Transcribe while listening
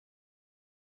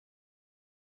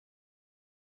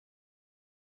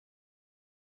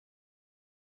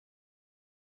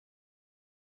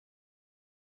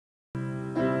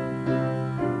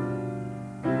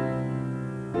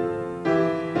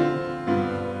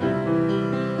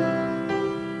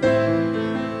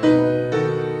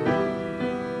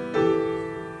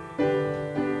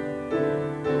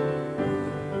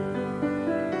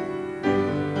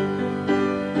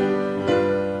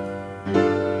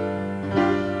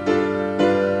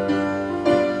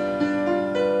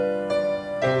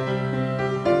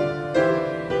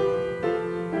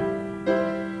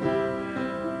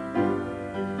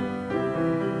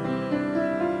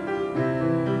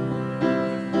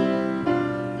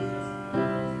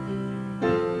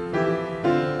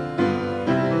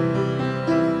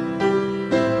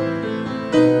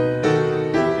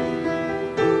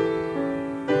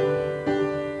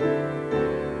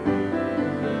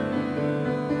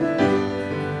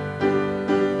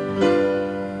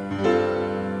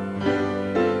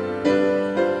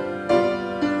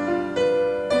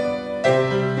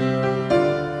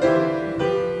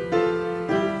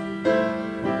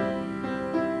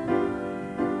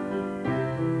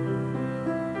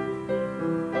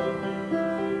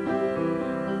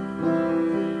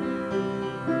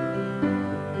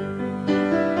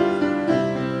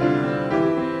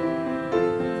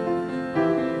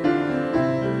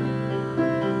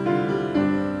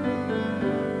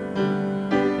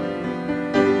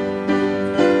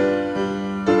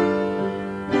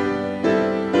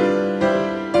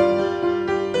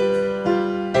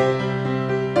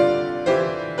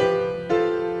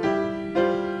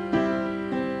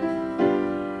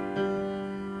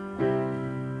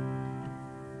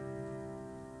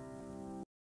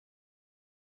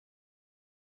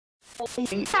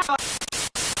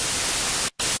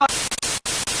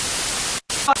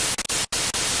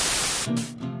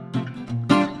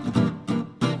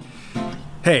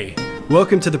Hey,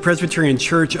 welcome to the Presbyterian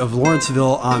Church of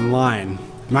Lawrenceville Online.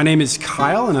 My name is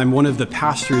Kyle, and I'm one of the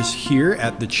pastors here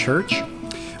at the church.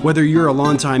 Whether you're a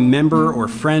longtime member or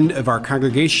friend of our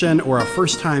congregation or a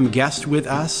first-time guest with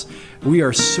us, we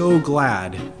are so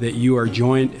glad that you have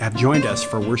joined us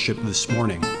for worship this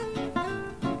morning.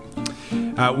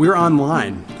 We're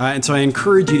online, and so I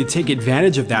encourage you to take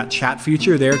advantage of that chat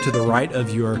feature there to the right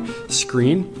of your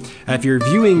screen. If you're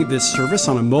viewing this service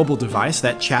on a mobile device,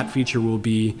 that chat feature will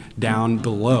be down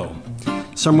below.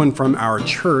 Someone from our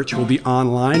church will be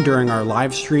online during our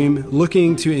live stream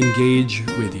looking to engage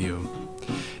with you.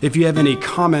 If you have any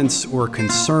comments or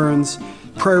concerns,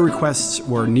 prayer requests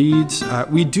or needs,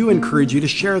 we do encourage you to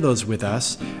share those with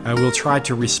us. We'll try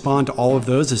to respond to all of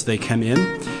those as they come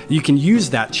in. You can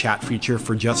use that chat feature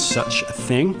for just such a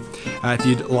thing. If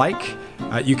you'd like,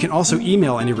 you can also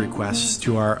email any requests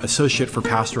to our Associate for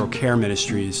Pastoral Care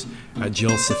Ministries,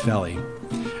 Jill Cifelli.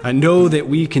 Know that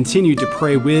we continue to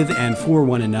pray with and for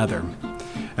one another.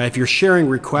 If you're sharing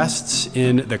requests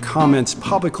in the comments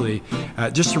publicly,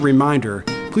 just a reminder,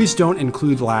 please don't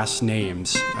include last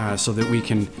names so that we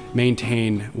can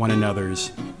maintain one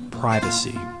another's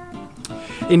privacy.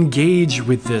 Engage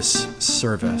with this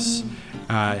service.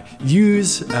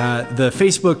 Use the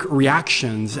Facebook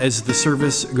reactions as the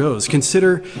service goes.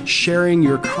 Consider sharing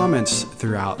your comments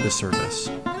throughout the service.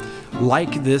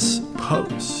 Like this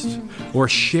post or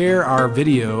share our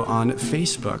video on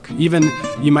Facebook. Even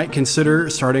you might consider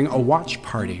starting a watch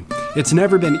party. It's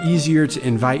never been easier to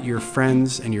invite your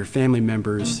friends and your family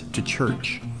members to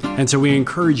church. And so we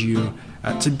encourage you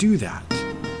to do that.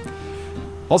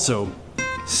 Also,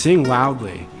 sing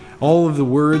loudly. All of the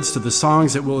words to the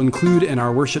songs that we'll include in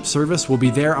our worship service will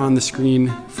be there on the screen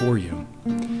for you.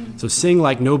 So sing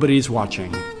like nobody's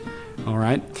watching. All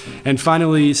right. And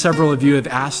finally, several of you have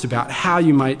asked about how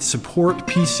you might support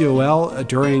PCOL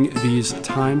during these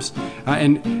times,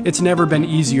 and it's never been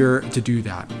easier to do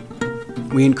that.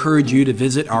 We encourage you to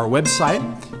visit our website,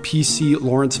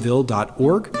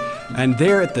 pclawrenceville.org, and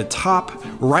there at the top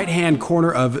right-hand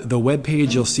corner of the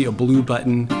webpage, you'll see a blue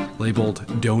button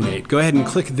labeled Donate. Go ahead and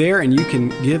click there, and you can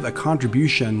give a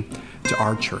contribution to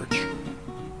our church.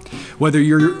 Whether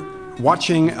you're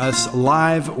watching us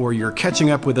live or you're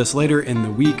catching up with us later in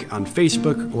the week on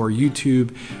Facebook or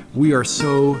YouTube, we are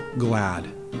so glad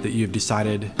that you've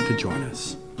decided to join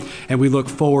us. And we look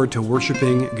forward to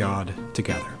worshiping God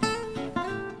together.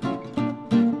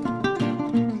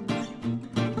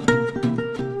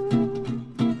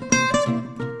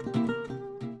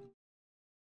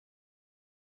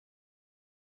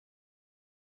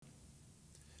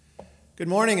 Good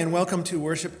morning and welcome to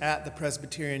worship at the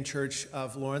Presbyterian Church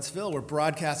of Lawrenceville. We're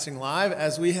broadcasting live,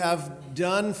 as we have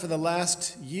done for the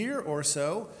last year or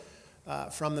so,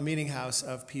 from the meeting house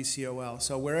of PCOL.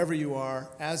 So wherever you are,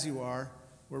 as you are,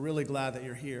 we're really glad that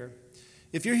you're here.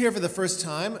 If you're here for the first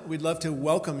time, we'd love to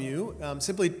welcome you.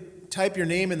 Simply type your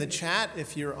name in the chat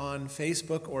if you're on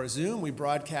Facebook or Zoom. We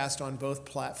broadcast on both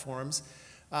platforms.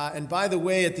 And by the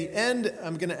way, at the end,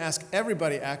 I'm going to ask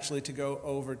everybody actually to go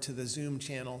over to the Zoom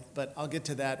channel, but I'll get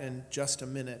to that in just a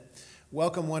minute.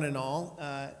 Welcome one and all.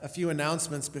 A few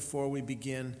announcements before we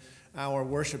begin our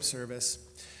worship service.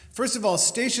 First of all,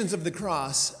 Stations of the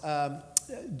Cross.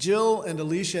 Jill and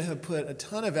Alicia have put a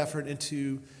ton of effort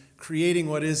into creating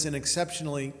what is an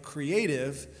exceptionally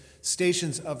creative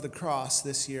Stations of the Cross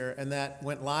this year, and that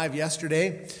went live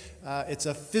yesterday. It's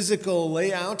a physical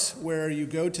layout where you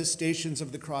go to Stations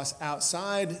of the Cross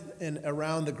outside and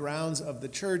around the grounds of the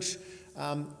church.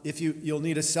 You'll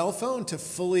need a cell phone to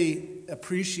fully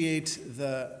appreciate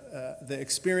the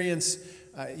experience.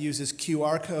 It uses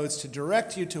QR codes to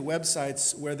direct you to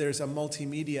websites where there's a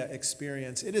multimedia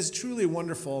experience. It is truly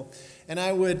wonderful, and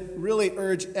I would really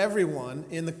urge everyone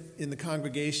in the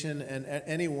congregation and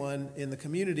anyone in the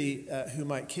community who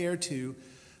might care to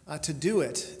do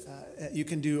it. You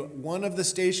can do one of the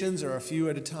stations or a few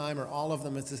at a time or all of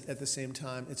them at the same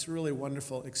time. It's a really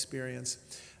wonderful experience.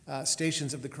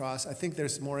 Stations of the Cross. I think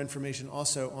there's more information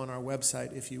also on our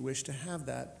website if you wish to have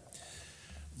that.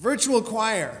 Virtual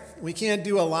choir. We can't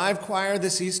do a live choir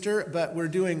this Easter, but we're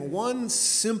doing one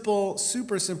simple,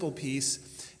 super simple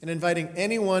piece and inviting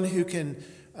anyone who can,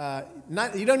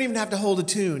 you don't even have to hold a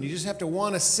tune, you just have to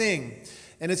want to sing.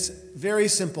 And it's very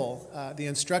simple. The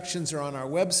instructions are on our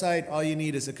website. All you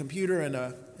need is a computer and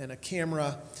a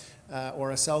camera or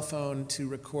a cell phone to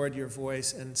record your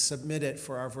voice and submit it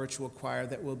for our virtual choir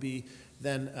that will be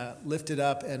then lifted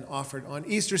up and offered on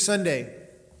Easter Sunday.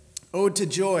 Ode to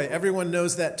Joy, everyone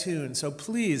knows that tune. So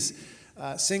please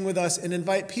sing with us and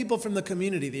invite people from the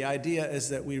community. The idea is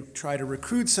that we try to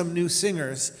recruit some new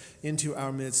singers into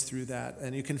our midst through that.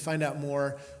 And you can find out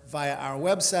more via our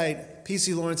website,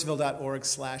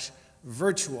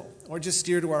 pclawrenceville.org/virtual, or just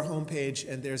steer to our homepage,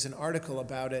 and there's an article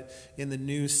about it in the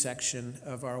news section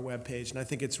of our webpage. And I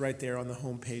think it's right there on the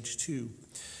homepage too.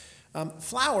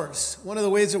 Flowers. One of the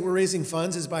ways that we're raising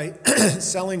funds is by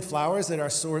selling flowers that are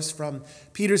sourced from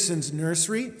Peterson's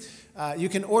Nursery. You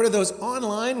can order those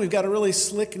online. We've got a really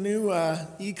slick new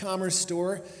e-commerce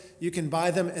store. You can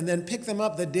buy them and then pick them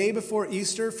up the day before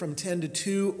Easter from 10 to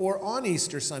 2 or on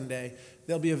Easter Sunday.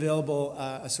 They'll be available,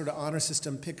 a sort of honor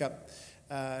system pickup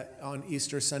on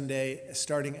Easter Sunday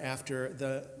starting after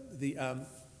the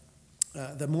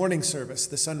morning service,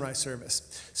 the sunrise service.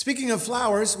 Speaking of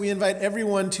flowers, we invite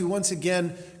everyone to once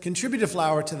again contribute a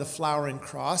flower to the Flowering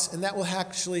Cross, and that will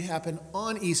actually happen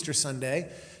on Easter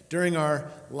Sunday during our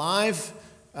live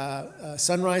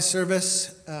sunrise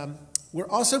service. We're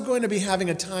also going to be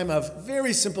having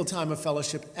very simple time of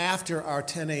fellowship after our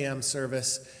 10 a.m.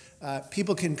 service.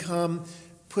 People can come,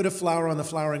 put a flower on the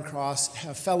Flowering Cross,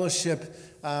 have fellowship.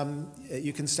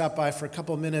 You can stop by for a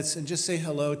couple minutes and just say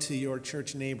hello to your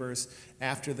church neighbors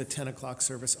after the 10 o'clock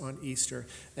service on Easter.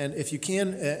 And if you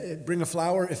can, bring a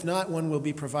flower. If not, one will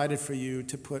be provided for you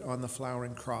to put on the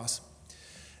Flowering Cross.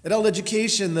 Adult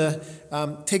Education, the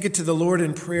Take It to the Lord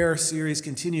in Prayer series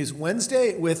continues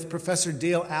Wednesday with Professor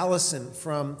Dale Allison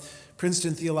from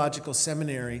Princeton Theological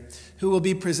Seminary, who will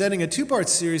be presenting a two-part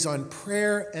series on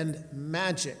prayer and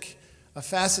magic, a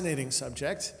fascinating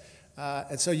subject.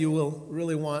 And so you will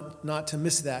really want not to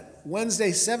miss that.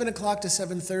 Wednesday, 7 o'clock to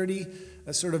 7:30,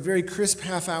 a sort of very crisp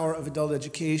half hour of adult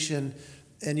education.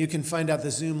 And you can find out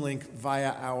the Zoom link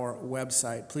via our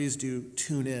website. Please do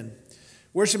tune in.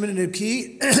 Worship in a New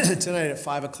Key tonight at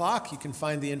 5 o'clock. You can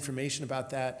find the information about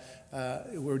that.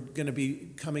 We're going to be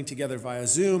coming together via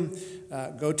Zoom.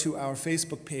 Go to our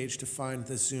Facebook page to find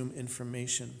the Zoom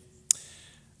information.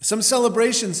 Some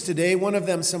celebrations today, one of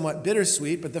them somewhat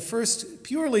bittersweet, but the first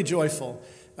purely joyful.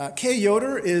 Kay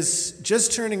Yoder is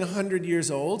just turning 100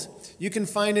 years old. You can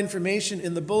find information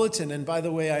in the bulletin, and by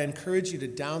the way, I encourage you to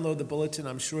download the bulletin.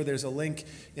 I'm sure there's a link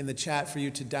in the chat for you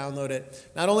to download it,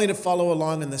 not only to follow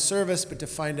along in the service, but to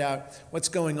find out what's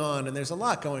going on, and there's a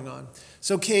lot going on.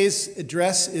 So Kay's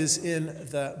address is in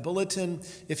the bulletin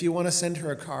if you want to send her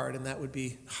a card, and that would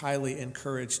be highly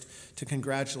encouraged to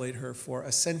congratulate her for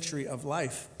a century of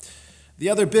life. The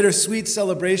other bittersweet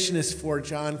celebration is for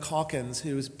John Calkins,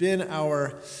 who's been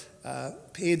our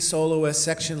paid soloist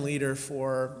section leader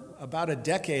for about a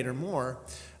decade or more,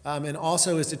 and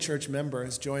also is a church member,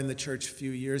 has joined the church a few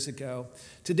years ago.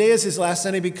 Today is his last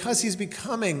Sunday because he's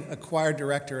becoming a choir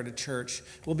director at a church.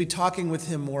 We'll be talking with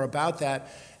him more about that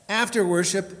after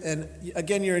worship, and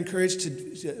again, you're encouraged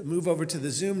to move over to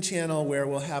the Zoom channel where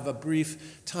we'll have a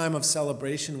brief time of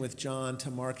celebration with John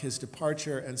to mark his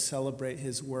departure and celebrate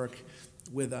his work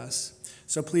with us.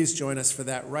 So please join us for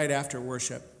that right after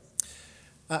worship.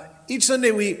 Each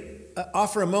Sunday we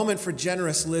offer a moment for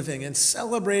generous living and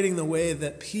celebrating the way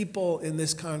that people in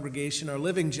this congregation are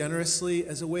living generously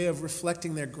as a way of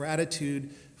reflecting their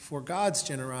gratitude for God's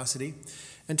generosity.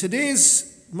 And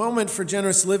today's moment for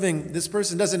generous living, this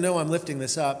person doesn't know I'm lifting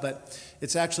this up, but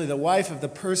it's actually the wife of the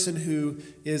person who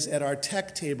is at our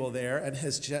tech table there and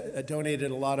has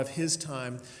donated a lot of his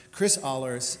time, Chris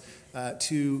Allers,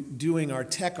 to doing our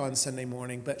tech on Sunday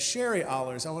morning. But Sherry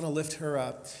Allers, I want to lift her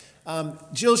up.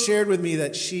 Jill shared with me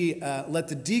that she let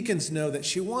the deacons know that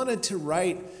she wanted to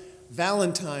write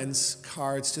Valentine's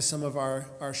cards to some of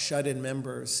our shut-in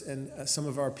members and some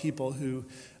of our people who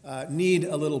need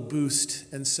a little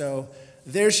boost. And so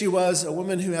there she was, a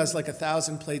woman who has like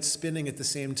 1,000 plates spinning at the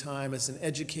same time as an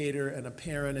educator and a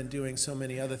parent and doing so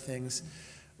many other things,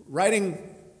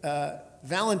 writing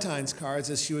Valentine's cards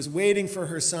as she was waiting for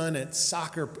her son at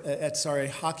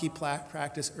hockey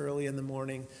practice early in the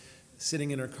morning, sitting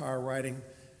in her car writing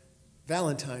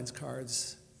Valentine's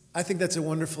cards. I think that's a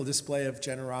wonderful display of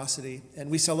generosity, and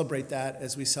we celebrate that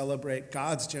as we celebrate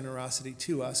God's generosity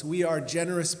to us. We are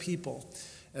generous people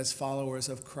as followers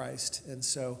of Christ, and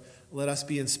so let us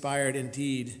be inspired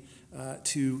indeed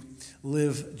to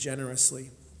live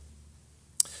generously.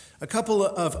 A couple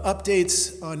of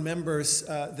updates on members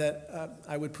that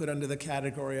I would put under the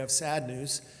category of sad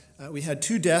news. We had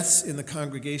 2 deaths in the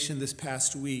congregation this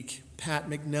past week, Pat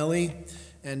McNelly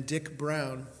and Dick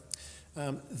Brown.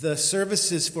 The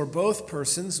services for both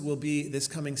persons will be this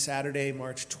coming Saturday,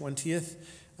 March 20th.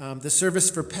 The service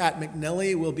for Pat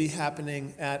McNelly will be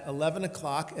happening at 11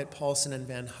 o'clock at Paulson and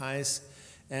Van Hise.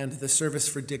 And the service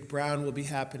for Dick Brown will be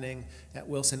happening at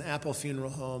Wilson Apple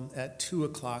Funeral Home at 2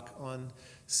 o'clock on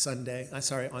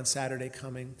Saturday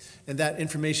coming. And that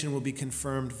information will be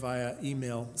confirmed via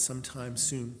email sometime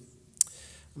soon.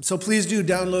 So please do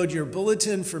download your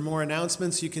bulletin for more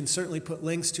announcements. You can certainly put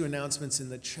links to announcements in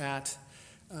the chat.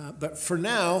 But for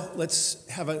now, let's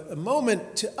have a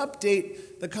moment to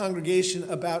update the congregation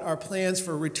about our plans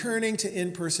for returning to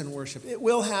in-person worship. It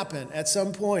will happen at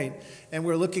some point, and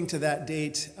we're looking to that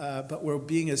date, but we're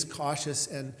being as cautious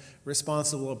and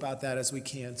responsible about that as we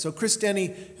can. So Chris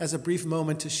Denny has a brief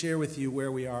moment to share with you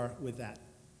where we are with that.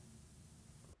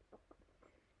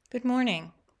 Good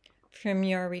morning from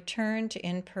your Return to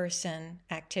In-Person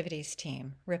Activities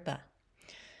team, RIPA.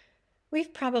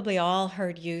 We've probably all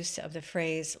heard use of the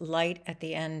phrase light at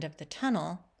the end of the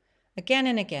tunnel again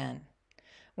and again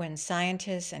when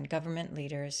scientists and government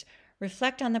leaders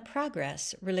reflect on the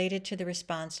progress related to the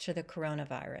response to the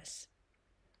coronavirus.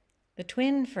 The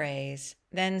twin phrase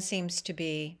then seems to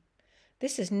be,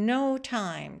 this is no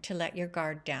time to let your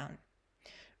guard down.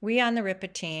 We on the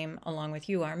RIPA team, along with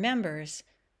you, our members,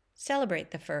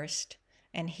 celebrate the first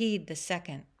and heed the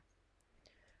second.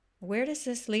 Where does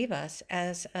this leave us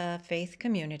as a faith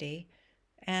community,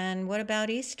 and what about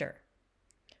Easter?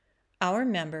 Our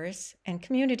members and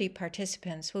community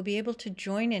participants will be able to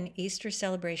join in Easter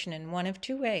celebration in one of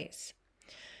two ways.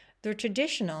 The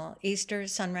traditional Easter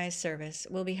sunrise service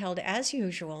will be held as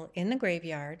usual in the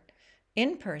graveyard,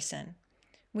 in person,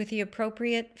 with the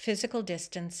appropriate physical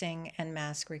distancing and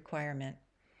mask requirement.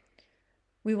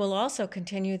 We will also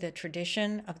continue the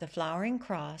tradition of the flowering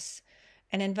cross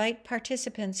and invite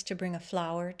participants to bring a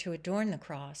flower to adorn the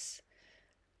cross.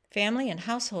 Family and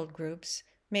household groups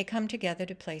may come together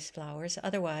to place flowers.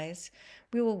 Otherwise,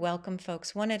 we will welcome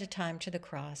folks one at a time to the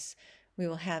cross. We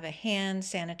will have a hand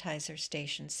sanitizer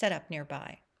station set up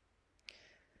nearby.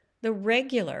 The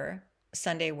regular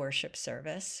Sunday worship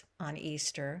service on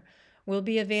Easter will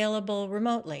be available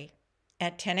remotely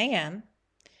at 10 a.m.,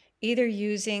 either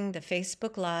using the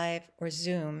Facebook Live or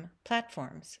Zoom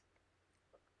platforms.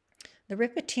 The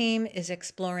RIPA team is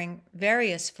exploring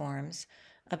various forms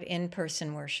of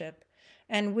in-person worship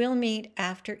and will meet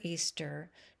after Easter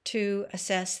to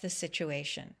assess the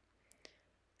situation.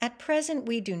 At present,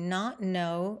 we do not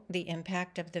know the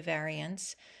impact of the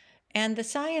variants, and the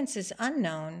science is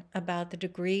unknown about the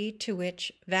degree to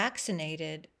which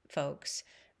vaccinated folks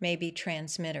may be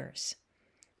transmitters.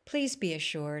 Please be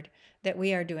assured that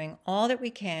we are doing all that we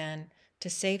can to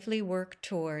safely work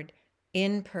toward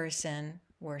in-person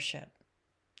worship.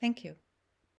 Thank you.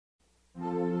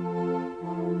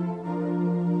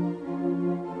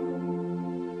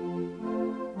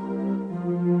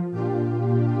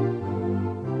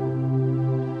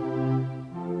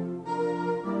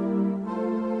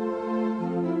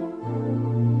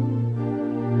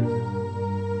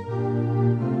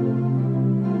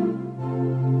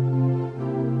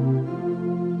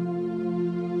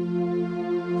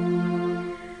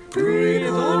 Breathe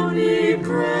on me,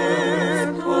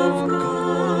 breath of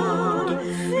God,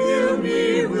 fill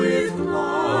me with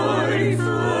life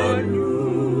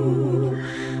anew,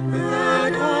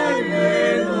 that I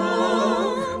may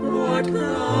love what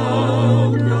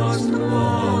thou dost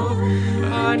love,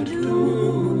 and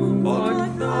do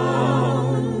what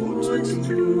thou wouldst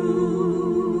do.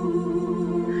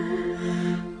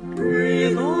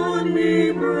 Breathe on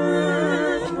me,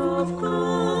 breath of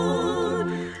God,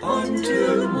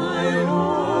 until my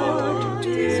heart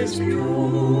is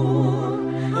pure,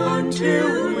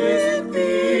 until with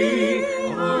thee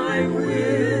I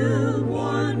will,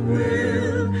 one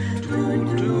will,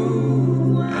 to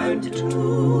do and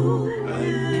do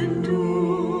and do.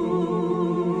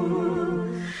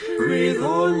 Breathe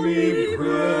on me,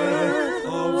 breath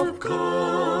of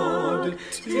God,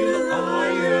 till I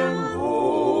am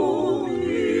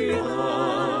wholly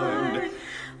thine,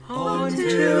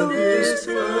 until this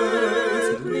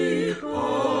earthly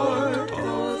part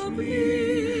of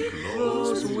me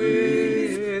glows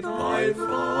with thy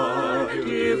fire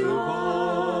divine.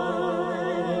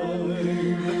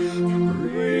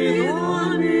 Breathe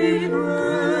on me,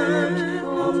 breath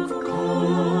of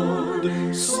God,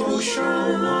 so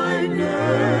shall I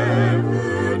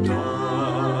never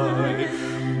die,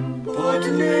 but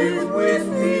live with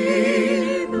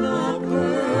thee the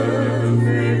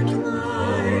perfect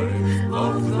life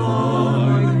of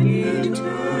thine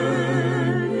eternity.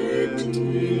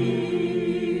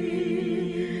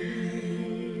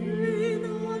 Breathe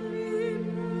on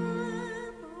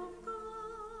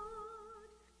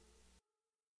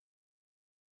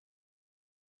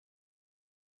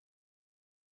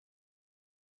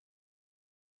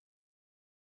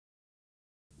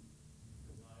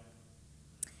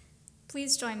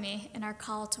Please join me in our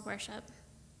call to worship.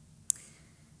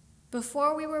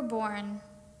 Before we were born,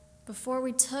 before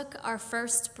we took our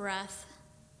first breath,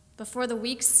 before the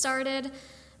week started,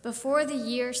 before the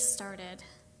year started,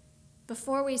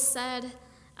 before we said,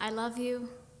 I love you,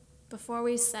 before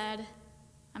we said,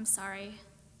 I'm sorry,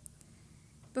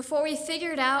 before we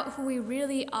figured out who we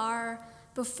really are,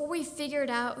 before we figured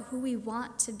out who we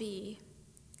want to be,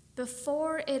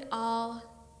 before it all,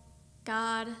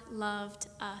 God loved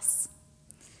us.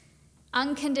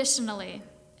 Unconditionally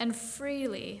and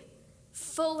freely,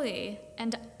 fully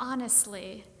and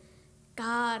honestly,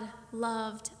 God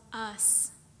loved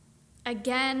us.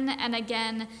 Again and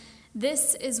again,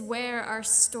 this is where our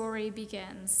story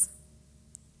begins.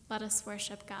 Let us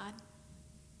worship God.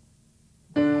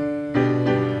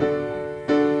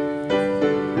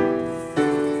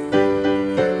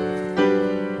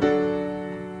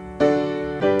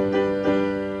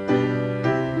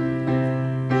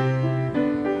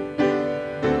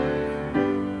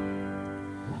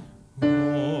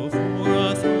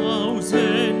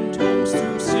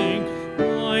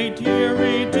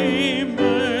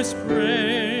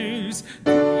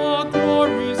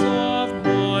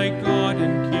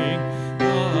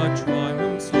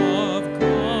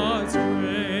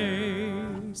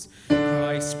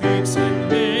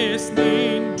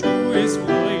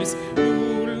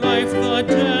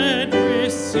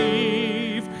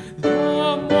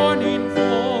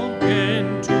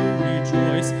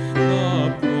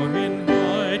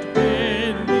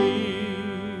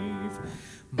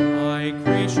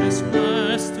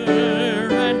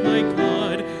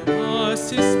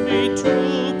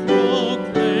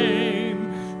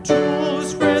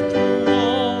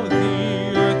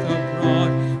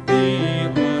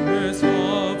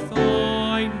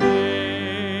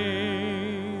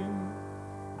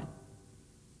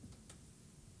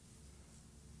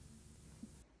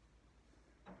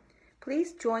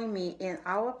 Please join me in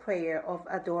our prayer of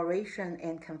adoration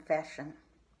and confession.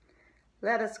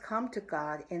 Let us come to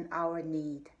God in our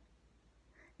need,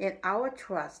 in our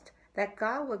trust that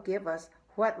God will give us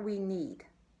what we need.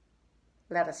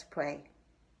 Let us pray.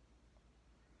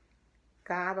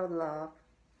 God of love,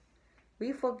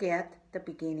 we forget the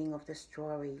beginning of the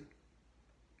story,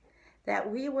 that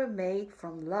we were made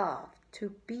from love,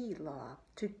 to be love,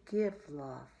 to give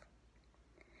love.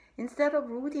 Instead of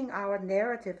rooting our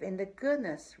narrative in the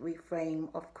goodness reframe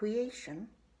of creation,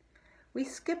 we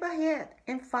skip ahead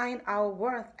and find our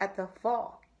worth at the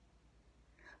fall,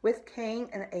 with Cain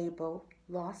and Abel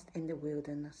lost in the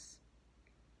wilderness.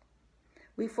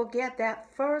 We forget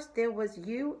that first there was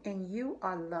you and you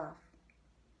are love.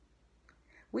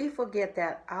 We forget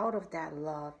that out of that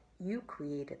love, you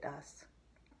created us.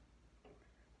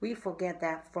 We forget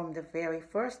that from the very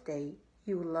first day,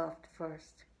 you loved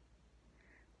first.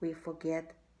 We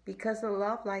forget because a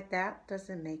love like that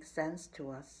doesn't make sense to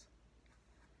us.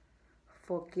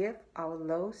 Forgive our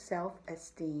low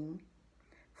self-esteem.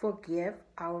 Forgive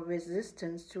our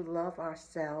resistance to love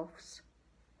ourselves.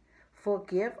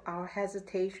 Forgive our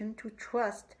hesitation to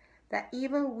trust that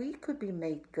even we could be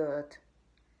made good.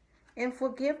 And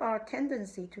forgive our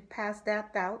tendency to pass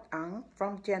that doubt on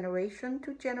from generation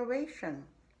to generation.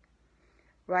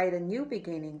 Write a new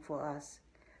beginning for us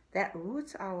that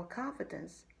roots our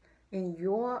confidence in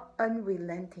your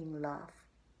unrelenting love.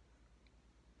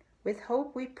 With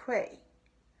hope we pray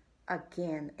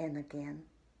again and again.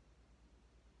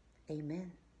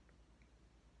 Amen.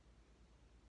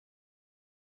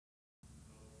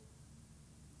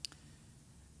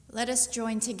 Let us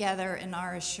join together in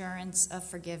our assurance of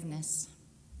forgiveness.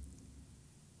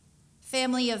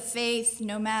 Family of faith,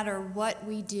 no matter what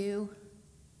we do,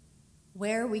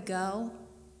 where we go,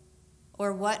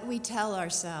 or what we tell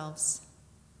ourselves,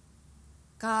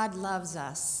 God loves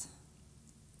us,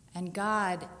 and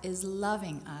God is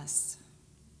loving us.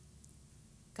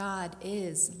 God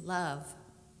is love.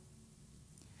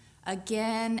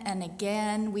 Again and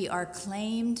again, we are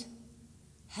claimed,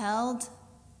 held,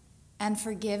 and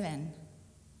forgiven.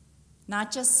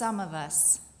 Not just some of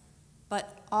us,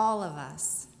 but all of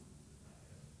us.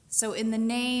 So in the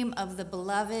name of the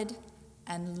beloved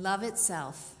and love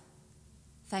itself,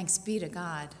 thanks be to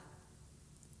God.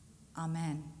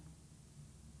 Amen.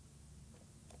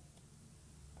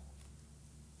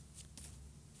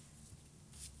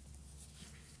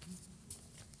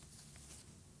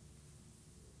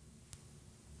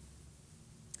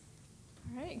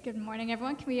 All right, good morning,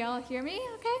 everyone. Can we all hear me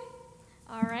okay?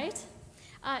 All right.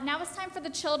 Now it's time for the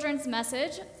children's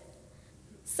message.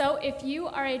 So if you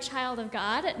are a child of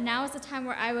God, now is the time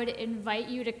where I would invite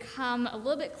you to come a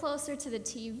little bit closer to the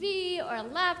TV or a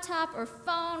laptop or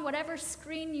phone, whatever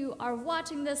screen you are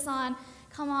watching this on,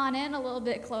 come on in a little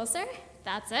bit closer.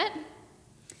 That's it.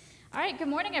 All right, good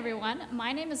morning, everyone.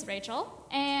 My name is Rachel,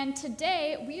 and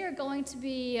today we are going to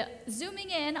be zooming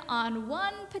in on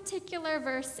one particular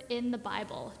verse in the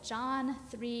Bible, John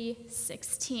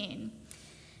 3:16.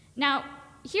 Now,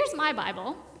 here's my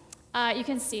Bible. You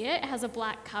can see it has a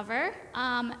black cover,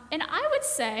 and I would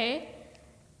say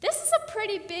this is a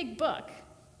pretty big book.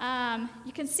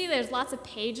 You can see there's lots of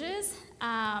pages,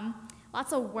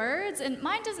 lots of words, and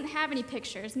mine doesn't have any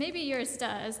pictures. Maybe yours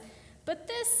does. But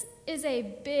this is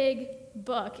a big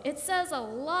book. It says a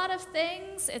lot of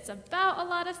things. It's about a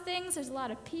lot of things. There's a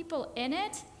lot of people in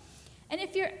it. And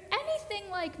if you're anything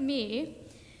like me,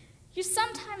 you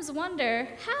sometimes wonder,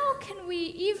 how can we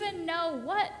even know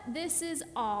what this is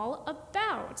all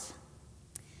about?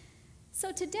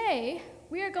 So today,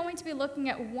 we are going to be looking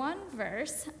at one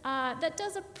verse that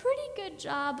does a pretty good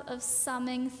job of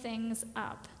summing things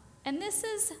up. And this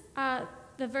is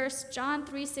the verse John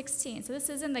 3:16. So this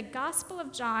is in the Gospel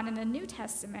of John in the New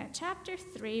Testament, chapter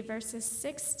 3, verses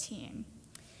 16.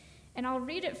 And I'll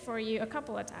read it for you a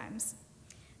couple of times.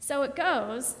 So it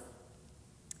goes,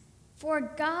 "For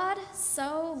God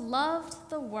so loved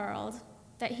the world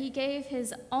that he gave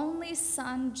his only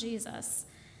Son, Jesus,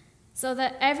 so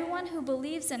that everyone who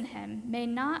believes in him may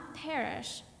not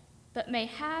perish, but may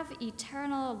have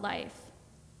eternal life."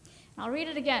 And I'll read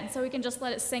it again so we can just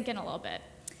let it sink in a little bit.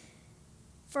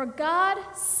 "For God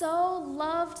so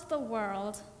loved the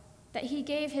world that he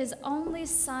gave his only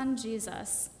Son,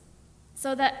 Jesus,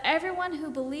 so that everyone who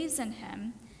believes in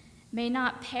him may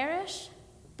not perish,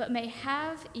 but may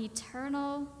have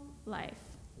eternal life."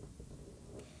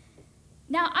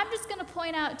 Now, I'm just going to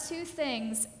point out two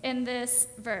things in this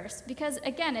verse, because,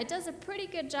 again, it does a pretty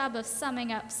good job of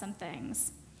summing up some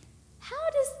things.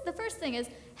 The first thing is,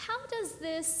 how does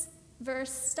this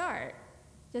verse start?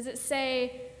 Does it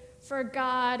say, "For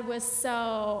God was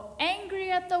so angry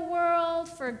at the world,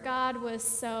 for God was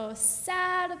so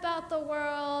sad about the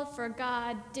world, for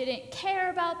God didn't care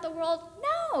about the world"?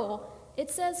 No! It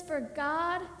says, "For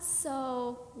God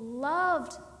so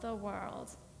loved the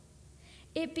world."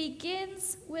 It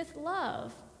begins with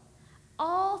love.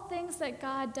 All things that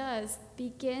God does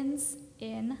begins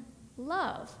in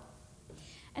love.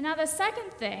 And now the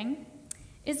second thing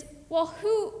is, well,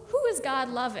 who is God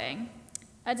loving?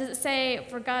 Does it say,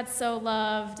 "For God so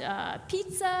loved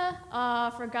pizza"?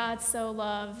 "For God so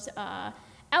loved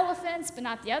elephants, but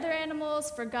not the other animals"?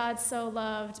 "For God so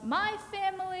loved my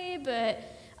family, but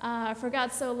for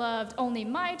God so loved only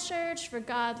my church"? "For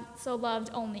God so loved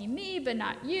only me, but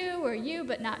not you," or "you,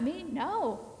 but not me"?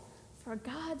 No. "For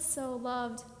God so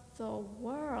loved the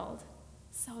world,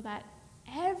 so that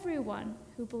everyone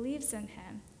who believes in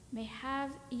him may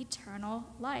have eternal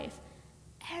life."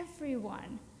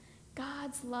 Everyone.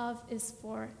 God's love is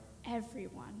for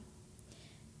everyone.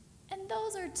 And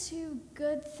those are two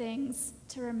good things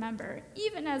to remember,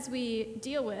 even as we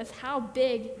deal with how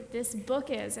big this book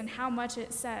is and how much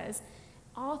it says.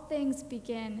 All things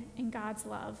begin in God's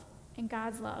love, and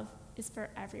God's love is for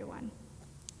everyone.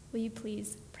 Will you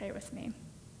please pray with me?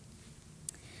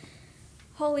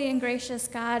 Holy and gracious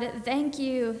God, thank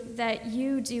you that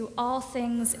you do all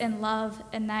things in love,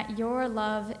 and that your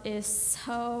love is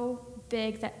so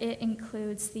big that it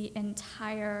includes the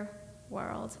entire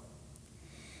world.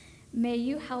 May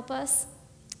you help us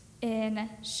in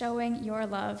showing your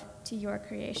love to your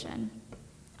creation.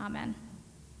 Amen.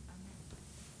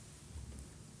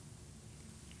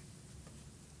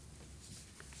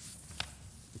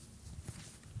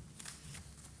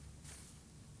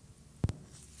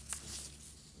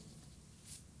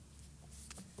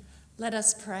 Let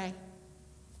us pray.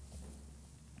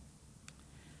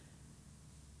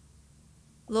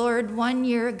 Lord, 1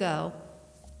 year ago,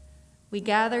 we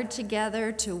gathered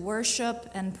together to worship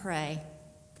and pray.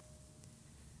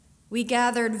 We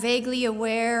gathered vaguely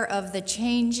aware of the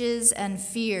changes and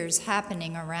fears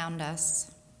happening around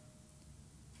us.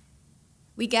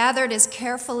 We gathered as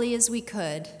carefully as we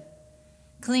could,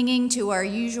 clinging to our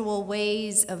usual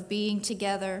ways of being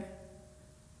together,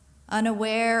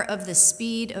 unaware of the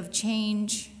speed of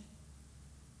change,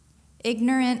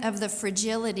 ignorant of the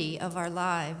fragility of our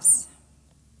lives.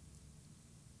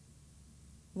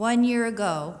 1 year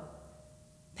ago,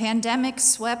 pandemic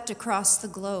swept across the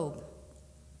globe.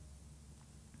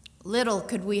 Little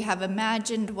could we have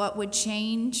imagined what would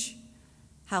change,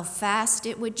 how fast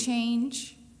it would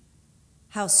change,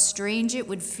 how strange it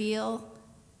would feel,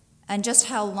 and just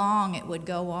how long it would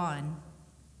go on.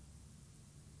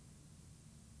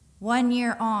 1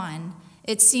 year on,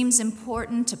 it seems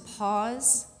important to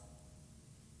pause,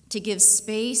 to give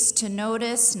space to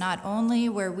notice not only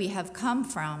where we have come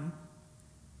from,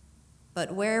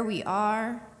 but where we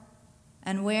are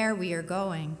and where we are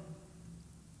going.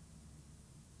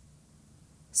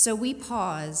 So we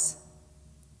pause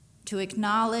to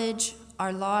acknowledge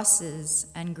our losses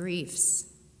and griefs.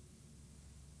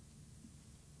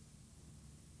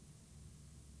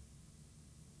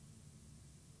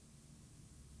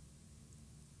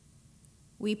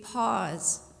 We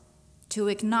pause to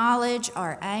acknowledge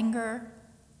our anger,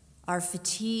 our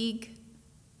fatigue,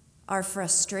 our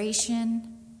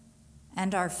frustration,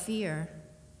 and our fear.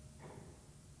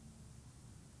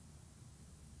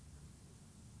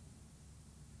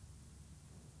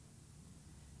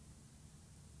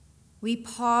 We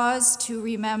pause to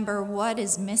remember what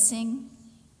is missing,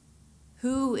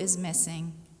 who is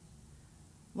missing,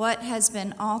 what has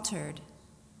been altered,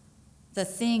 the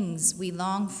things we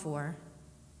long for.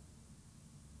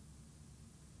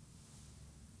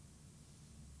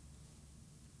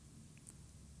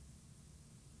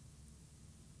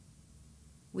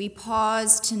 We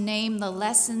pause to name the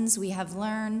lessons we have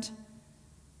learned,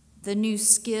 the new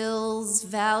skills,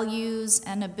 values,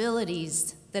 and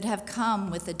abilities that have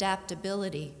come with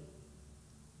adaptability.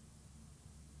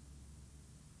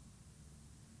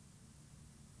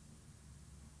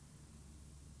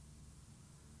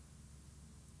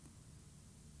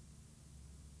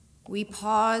 We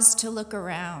pause to look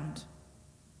around,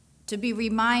 to be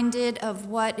reminded of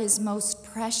what is most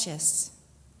precious,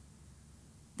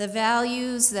 the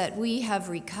values that we have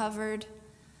recovered,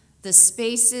 the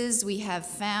spaces we have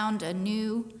found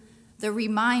anew, the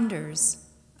reminders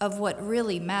of what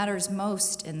really matters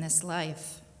most in this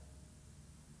life.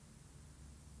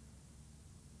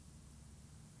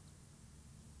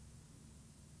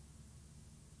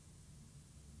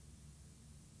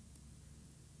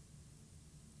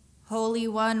 Holy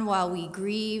One, while we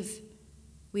grieve,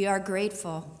 we are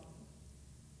grateful.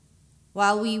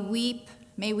 While we weep,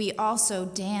 may we also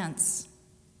dance.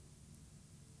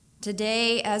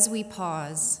 Today, as we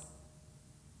pause,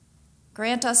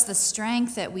 grant us the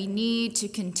strength that we need to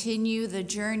continue the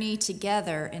journey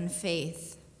together in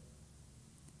faith.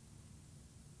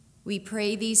 We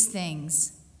pray these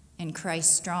things in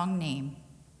Christ's strong name.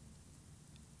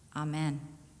 Amen.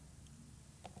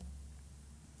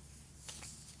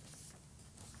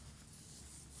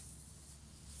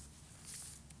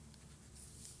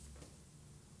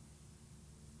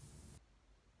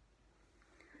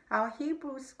 Our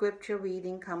Hebrew scripture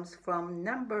reading comes from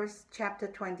Numbers chapter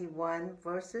 21,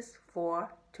 verses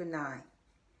 4 to 9.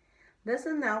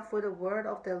 Listen now for the word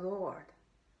of the Lord.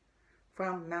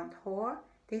 From Mount Hor,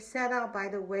 they set out by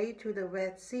the way to the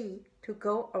Red Sea to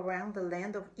go around the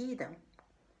land of Edom.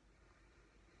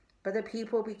 But the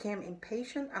people became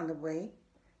impatient on the way.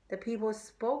 The people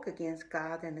spoke against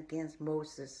God and against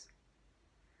Moses.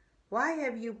 "Why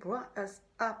have you brought us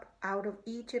up out of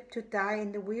Egypt to die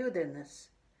in the wilderness?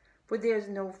 For there is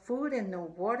no food and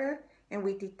no water, and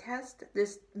we detest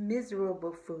this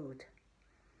miserable food."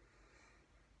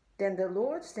 Then the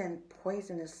Lord sent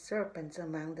poisonous serpents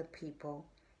among the people,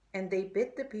 and they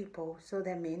bit the people so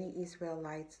that many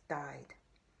Israelites died.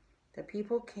 The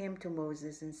people came to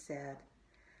Moses and said,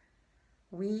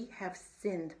 "We have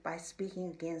sinned by speaking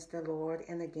against the Lord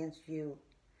and against you.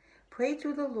 Pray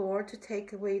to the Lord to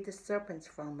take away the serpents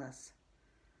from us."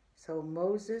 So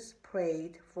Moses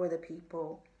prayed for the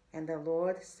people, and the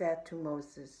Lord said to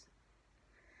Moses,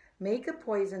 "Make a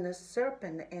poisonous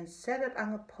serpent and set it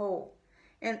on a pole,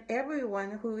 and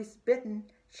everyone who is bitten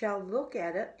shall look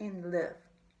at it and live."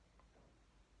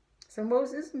 So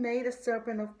Moses made a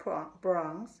serpent of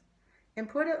bronze and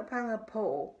put it upon a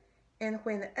pole, and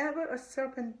whenever a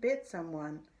serpent bit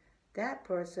someone, that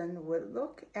person would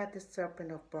look at the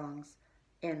serpent of bronze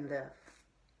and live.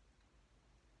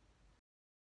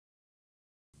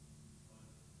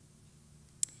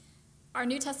 Our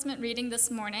New Testament reading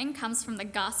this morning comes from the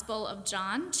Gospel of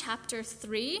John, chapter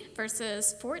 3,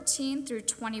 verses 14 through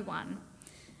 21.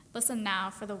 Listen now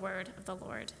for the word of the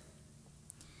Lord.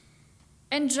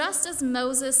 "And just as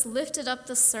Moses lifted up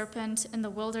the serpent in the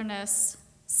wilderness,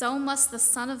 so must the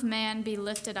Son of Man be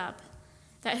lifted up,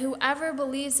 that whoever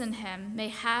believes in him may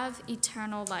have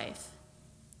eternal life.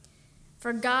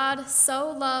 For God so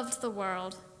loved the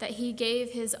world that he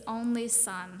gave his only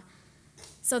Son,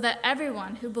 so that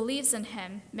everyone who believes in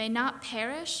him may not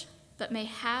perish, but may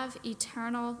have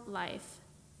eternal life.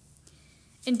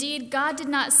 Indeed, God did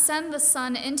not send the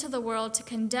Son into the world to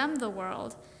condemn the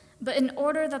world, but in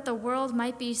order that the world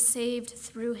might be saved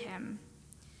through him.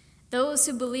 Those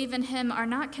who believe in him are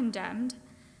not condemned,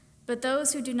 but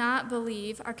those who do not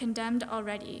believe are condemned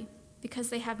already,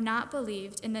 because they have not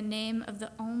believed in the name of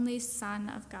the only Son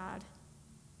of God.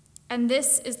 And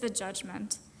this is the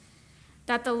judgment,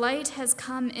 that the light has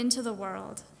come into the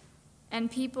world, and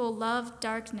people loved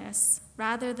darkness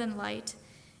rather than light,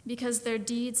 because their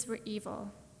deeds were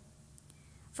evil.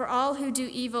 For all who do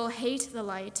evil hate the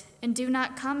light and do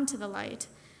not come to the light,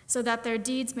 so that their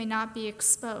deeds may not be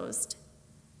exposed.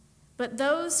 But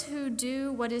those who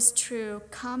do what is true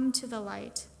come to the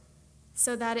light,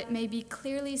 so that it may be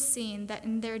clearly seen that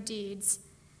in their deeds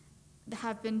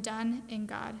have been done in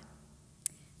God.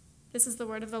 This is the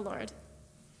word of the Lord.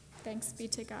 Thanks be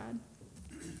to God.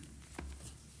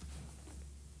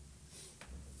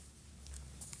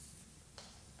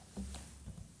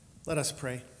 Let us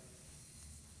pray.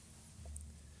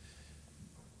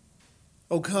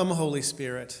 O come, Holy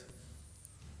Spirit.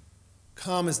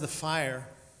 Come as the fire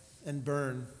and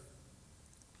burn.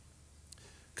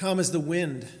 Come as the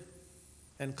wind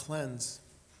and cleanse.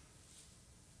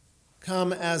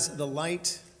 Come as the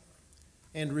light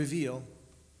and reveal.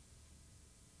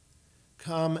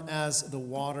 Come as the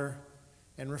water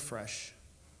and refresh.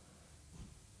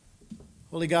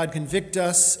 Holy God, convict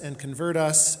us and convert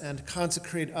us and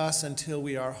consecrate us until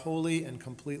we are wholly and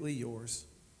completely yours.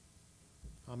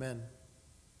 Amen.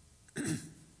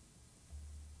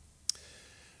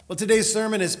 Well, today's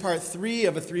sermon is part 3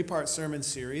 of a 3-part sermon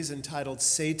series entitled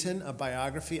Satan, a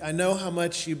Biography. I know how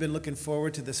much you've been looking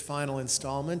forward to this final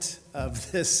installment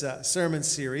of this sermon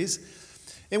series,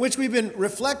 in which we've been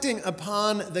reflecting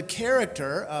upon the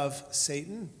character of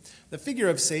Satan, the figure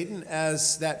of Satan,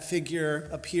 as that figure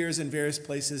appears in various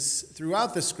places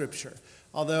throughout the Scripture,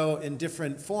 although in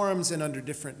different forms and under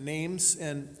different names.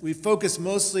 And we focus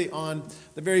mostly on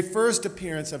the very first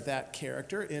appearance of that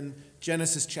character in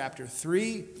Genesis chapter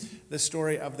 3, the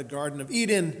story of the Garden of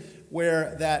Eden,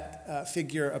 where that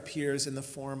figure appears in the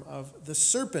form of the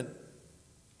serpent.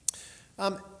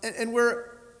 And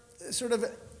we're sort of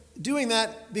doing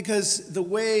that because the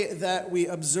way that we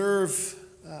observe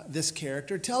this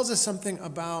character tells us something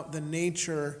about the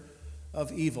nature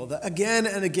of evil, the again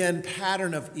and again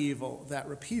pattern of evil that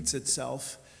repeats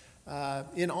itself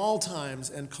in all times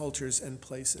and cultures and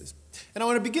places. And I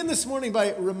want to begin this morning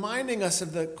by reminding us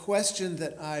of the question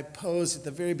that I posed at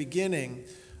the very beginning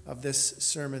of this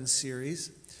sermon series.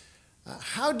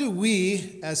 How do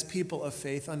we, as people of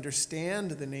faith,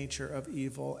 understand the nature of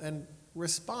evil and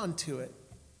respond to it?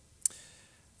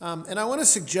 And I want to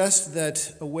suggest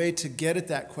that a way to get at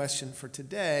that question for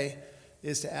today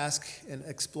is to ask and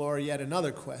explore yet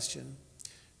another question,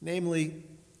 namely,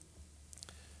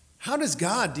 how does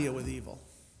God deal with evil?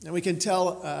 And we can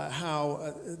tell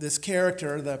how this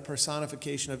character, the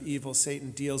personification of evil,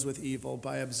 Satan, deals with evil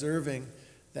by observing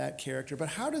that character. But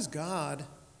how does God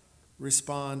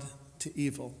respond to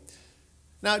evil?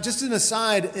 Now, just an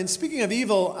aside, in speaking of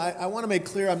evil, I want to make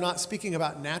clear I'm not speaking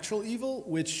about natural evil,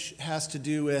 which has to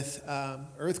do with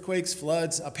earthquakes,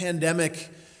 floods, a pandemic,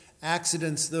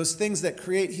 accidents, those things that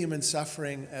create human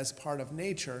suffering as part of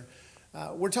nature.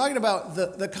 We're talking about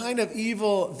the kind of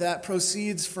evil that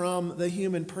proceeds from the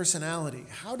human personality.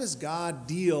 How does God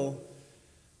deal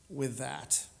with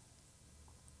that?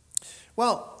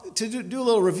 Well, to do a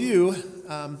little review,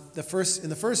 in the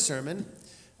first sermon,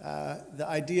 the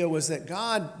idea was that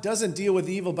God doesn't deal with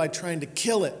evil by trying to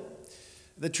kill it.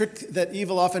 The trick that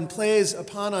evil often plays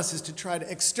upon us is to try to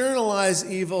externalize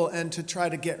evil and to try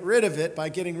to get rid of it by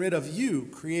getting rid of you,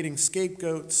 creating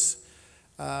scapegoats.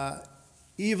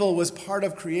 Evil was part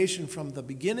of creation from the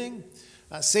beginning.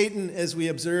 Satan, as we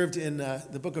observed in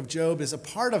the book of Job, is a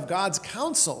part of God's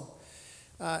counsel.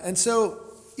 And so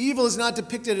evil is not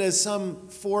depicted as some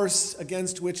force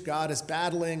against which God is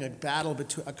battling,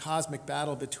 a cosmic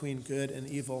battle between good and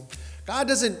evil. God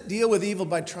doesn't deal with evil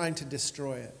by trying to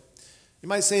destroy it. You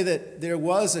might say that there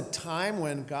was a time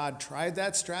when God tried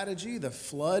that strategy, the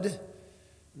flood,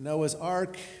 Noah's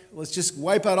Ark. Let's just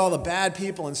wipe out all the bad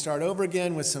people and start over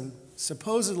again with some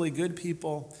supposedly good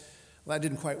people. Well, that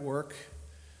didn't quite work.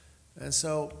 And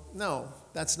so, no,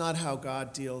 that's not how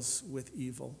God deals with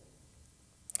evil.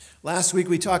 Last week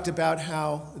we talked about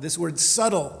how this word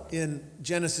subtle in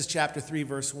Genesis chapter 3,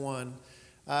 verse 1,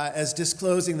 as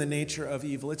disclosing the nature of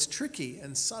evil. It's tricky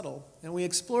and subtle. And we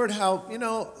explored how,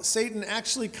 Satan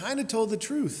actually kind of told the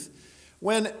truth.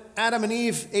 When Adam and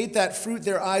Eve ate that fruit,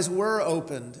 their eyes were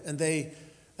opened, and they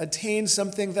attained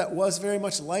something that was very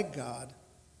much like God.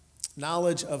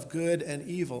 Knowledge of good and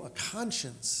evil, a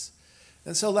conscience.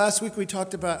 And so last week we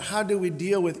talked about how do we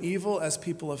deal with evil as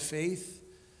people of faith.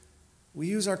 We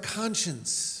use our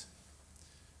conscience,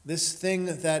 this thing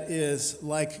that is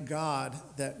like God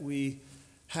that we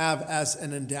have as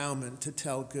an endowment to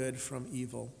tell good from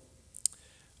evil.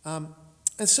 And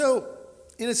so,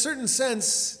 in a certain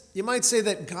sense, you might say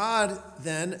that God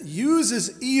then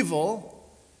uses evil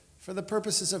for the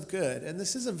purposes of good. And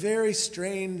this is a very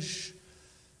strange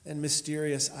and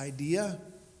mysterious idea.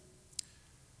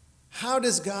 How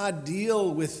does God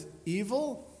deal with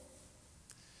evil?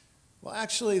 Well,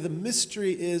 actually, the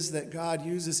mystery is that God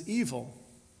uses evil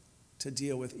to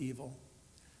deal with evil.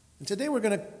 And today we're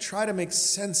going to try to make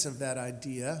sense of that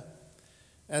idea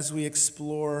as we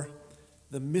explore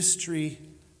the mystery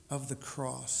of the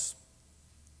cross.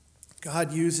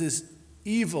 God uses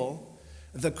evil,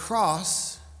 the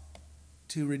cross,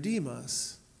 to redeem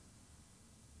us.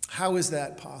 How is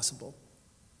that possible?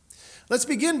 Let's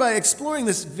begin by exploring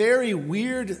this very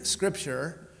weird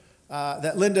scripture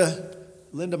that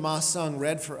Linda Moss-Sung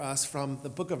read for us from the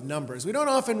book of Numbers. We don't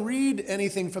often read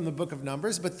anything from the book of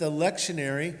Numbers, but the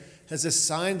lectionary has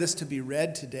assigned this to be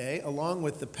read today, along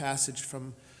with the passage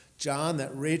from John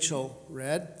that Rachel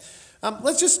read.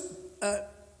 Let's just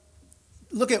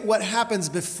look at what happens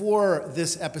before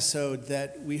this episode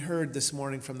that we heard this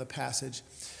morning from the passage.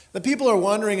 The people are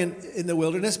wandering in the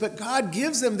wilderness, but God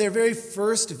gives them their very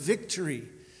first victory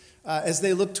as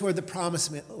they look toward the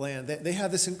promised land. They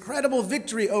have this incredible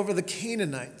victory over the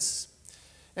Canaanites.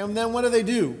 And then what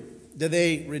do? Do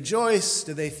they rejoice?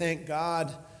 Do they thank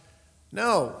God?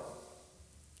 No.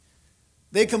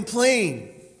 They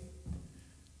complain.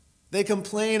 They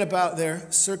complain about their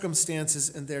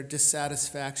circumstances and their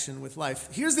dissatisfaction with life.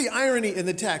 Here's the irony in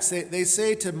the text. They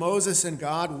say to Moses and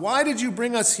God, "Why did you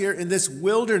bring us here in this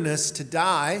wilderness to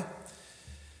die?"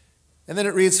 And then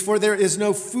it reads, "For there is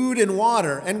no food and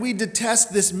water, and we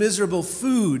detest this miserable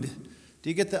food." Do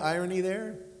you get the irony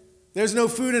there? There's no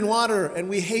food and water, and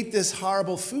we hate this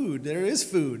horrible food. There is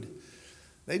food.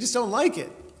 They just don't like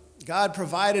it. God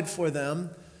provided for them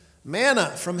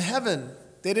manna from heaven.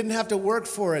 They didn't have to work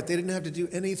for it. They didn't have to do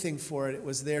anything for it. It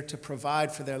was there to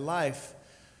provide for their life.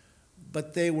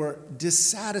 But they were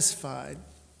dissatisfied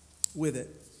with it.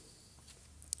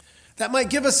 That might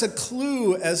give us a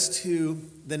clue as to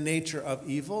the nature of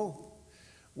evil.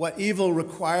 What evil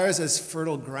requires as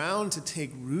fertile ground to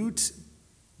take root: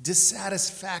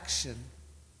 dissatisfaction.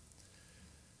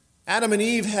 Adam and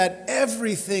Eve had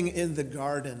everything in the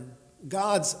garden.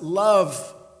 God's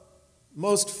love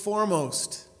most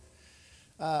foremost.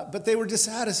 But they were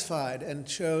dissatisfied and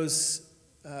chose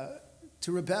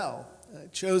to rebel,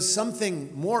 chose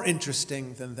something more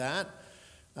interesting than that,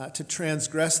 to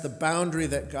transgress the boundary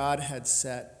that God had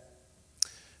set.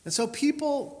 And so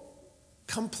people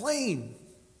complain.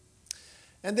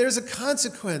 And there's a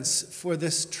consequence for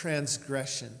this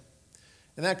transgression.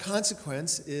 And that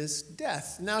consequence is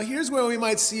death. Now, here's where we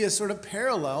might see a sort of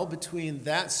parallel between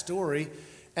that story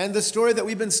and the story that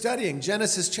we've been studying,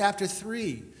 Genesis chapter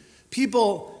 3.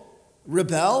 People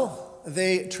rebel,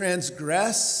 they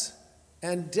transgress,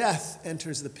 and death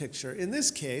enters the picture. In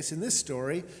this case, in this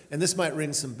story, and this might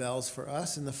ring some bells for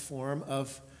us, in the form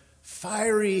of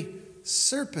fiery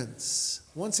serpents.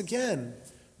 Once again,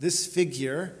 this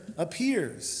figure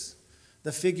appears.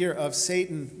 The figure of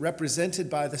Satan represented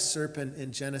by the serpent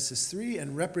in Genesis 3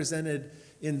 and represented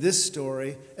in this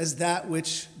story as that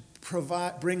which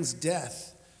brings death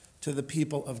to the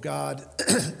people of God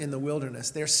in the wilderness.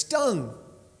 They're stung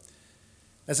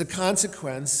as a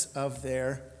consequence of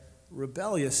their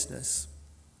rebelliousness.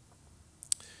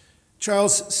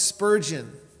 Charles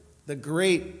Spurgeon, the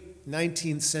great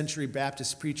 19th century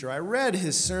Baptist preacher, I read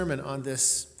his sermon on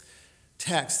this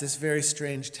text, this very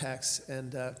strange text.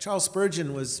 And Charles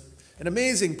Spurgeon was an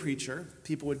amazing preacher.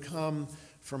 People would come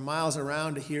from miles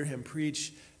around to hear him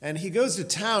preach. And he goes to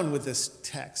town with this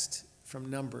text from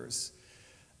Numbers.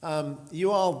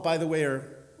 You all, by the way,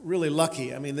 are really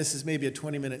lucky. I mean, this is maybe a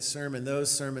 20-minute sermon.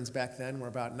 Those sermons back then were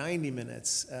about 90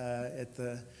 minutes at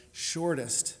the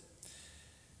shortest.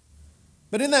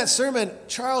 But in that sermon,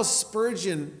 Charles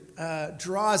Spurgeon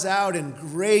draws out in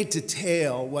great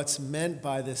detail what's meant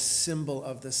by this symbol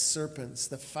of the serpents,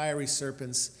 the fiery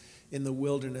serpents in the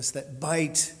wilderness that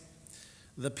bite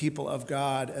the people of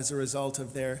God as a result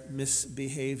of their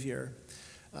misbehavior.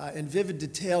 In vivid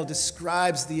detail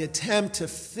describes the attempt to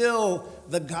fill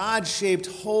the God-shaped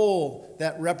hole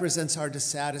that represents our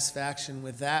dissatisfaction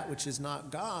with that which is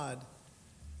not God,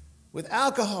 with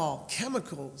alcohol,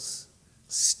 chemicals,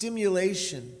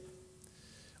 stimulation,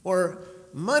 or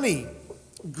money,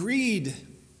 greed,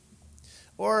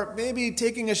 or maybe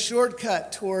taking a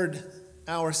shortcut toward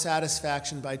our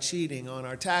satisfaction by cheating on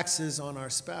our taxes, on our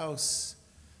spouse.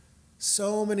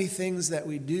 So many things that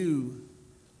we do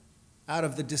out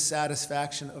of the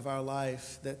dissatisfaction of our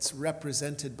life that's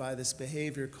represented by this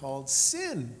behavior called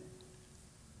sin.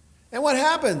 And what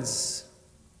happens?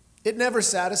 It never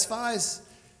satisfies,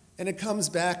 and it comes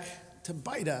back to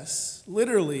bite us,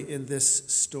 literally in this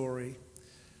story.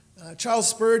 Charles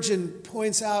Spurgeon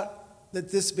points out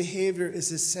that this behavior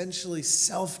is essentially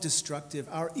self-destructive.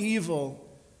 Our evil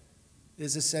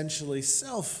is essentially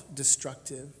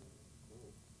self-destructive.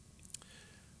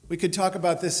 We could talk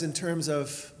about this in terms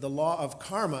of the law of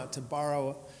karma, to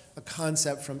borrow a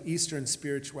concept from Eastern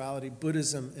spirituality,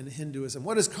 Buddhism and Hinduism.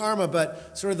 What is karma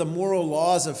but sort of the moral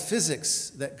laws of physics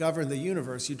that govern the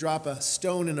universe? You drop a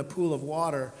stone in a pool of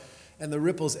water and the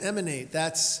ripples emanate.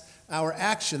 That's our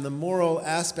action. The moral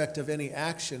aspect of any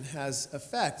action has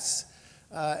effects.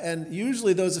 And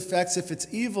usually those effects, if it's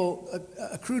evil,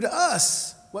 accrue to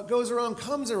us. What goes around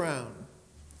comes around.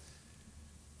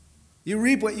 You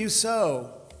reap what you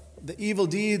sow. The evil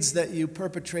deeds that you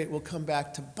perpetrate will come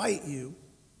back to bite you.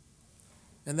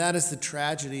 And that is the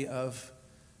tragedy of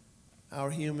our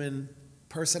human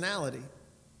personality.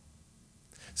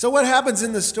 So what happens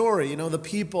in the story? You know, the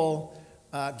people,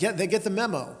 get the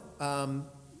memo.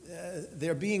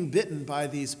 They're being bitten by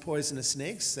these poisonous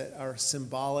snakes that are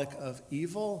symbolic of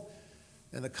evil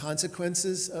and the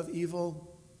consequences of evil.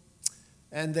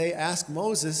 And they ask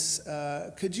Moses,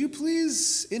 could you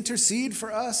please intercede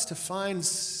for us to find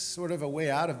sort of a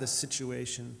way out of this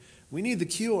situation? We need the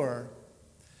cure.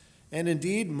 And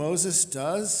indeed, Moses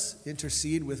does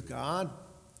intercede with God.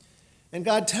 And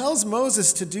God tells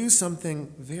Moses to do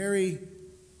something very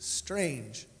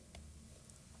strange.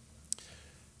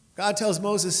 God tells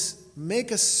Moses,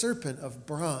 make a serpent of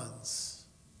bronze.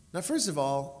 Now, first of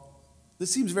all,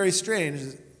 this seems very strange.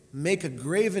 Make a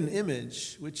graven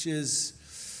image, which is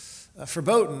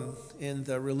verboten in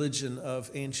the religion of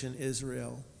ancient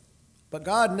Israel. But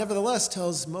God nevertheless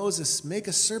tells Moses, make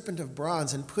a serpent of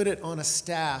bronze and put it on a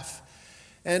staff.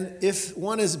 And if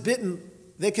one is bitten,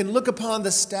 they can look upon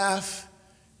the staff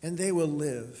and they will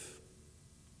live.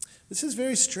 This is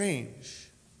very strange.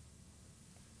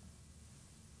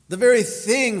 The very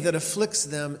thing that afflicts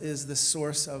them is the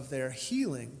source of their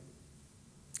healing.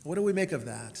 What do we make of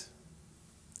that?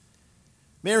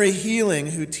 Mary Healing,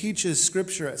 who teaches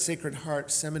scripture at Sacred Heart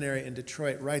Seminary in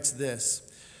Detroit, writes this.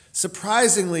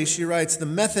 Surprisingly, she writes, the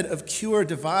method of cure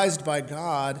devised by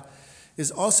God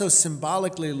is also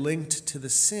symbolically linked to the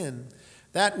sin.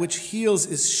 That which heals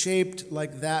is shaped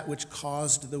like that which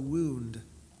caused the wound.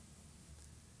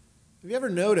 Have you ever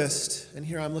noticed, and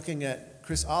here I'm looking at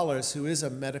Chris Allers, who is a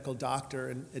medical doctor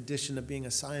in addition to being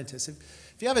a scientist.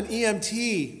 If you have an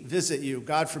EMT visit you,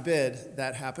 God forbid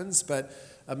that happens, but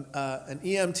an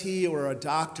EMT or a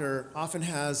doctor often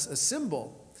has a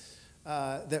symbol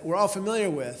that we're all familiar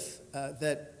with,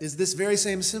 that is this very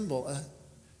same symbol, a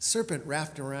serpent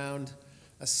wrapped around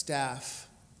a staff.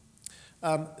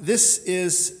 This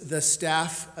is the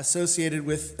staff associated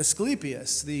with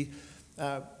Asclepius, the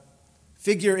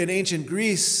figure in ancient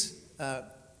Greece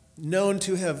known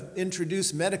to have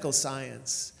introduced medical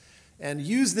science and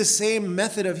used this same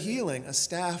method of healing, a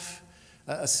staff,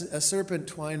 a serpent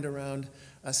twined around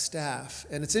a staff.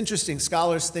 And it's interesting,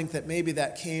 scholars think that maybe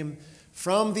that came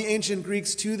from the ancient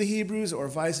Greeks to the Hebrews or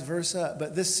vice versa,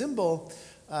 but this symbol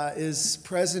is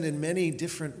present in many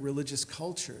different religious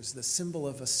cultures, the symbol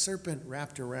of a serpent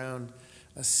wrapped around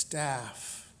a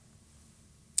staff.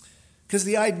 Because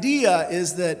the idea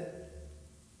is that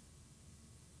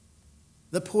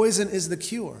the poison is the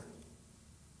cure.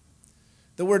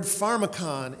 The word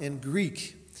pharmakon in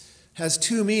Greek has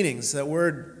two meanings, that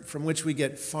word from which we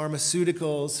get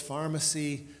pharmaceuticals,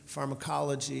 pharmacy,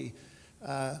 pharmacology.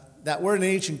 That word in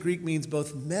ancient Greek means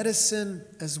both medicine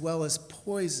as well as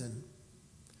poison.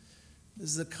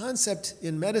 The concept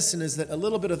in medicine is that a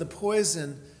little bit of the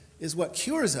poison is what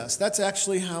cures us. That's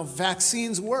actually how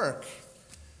vaccines work.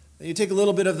 You take a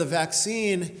little bit of the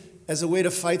vaccine as a way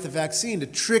to fight the vaccine, to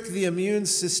trick the immune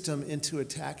system into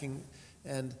attacking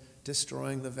and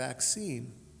destroying the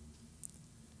vaccine.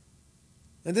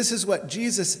 And this is what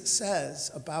Jesus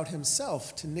says about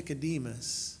himself to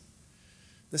Nicodemus.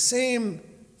 The same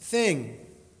thing.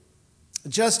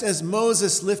 Just as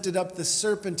Moses lifted up the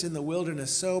serpent in the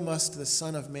wilderness, so must the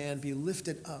Son of Man be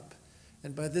lifted up.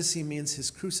 And by this he means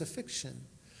his crucifixion,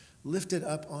 lifted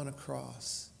up on a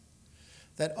cross.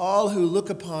 That all who look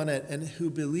upon it and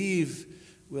who believe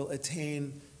will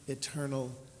attain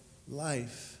eternal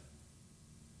life.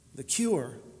 The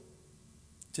cure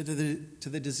to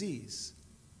the disease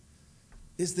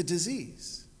is the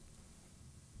disease.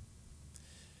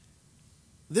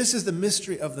 This is the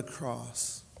mystery of the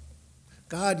cross.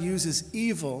 God uses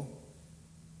evil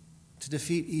to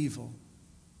defeat evil.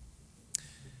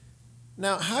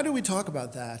 Now, how do we talk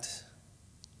about that?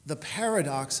 The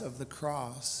paradox of the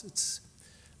cross. It's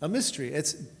a mystery.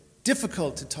 It's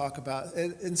difficult to talk about.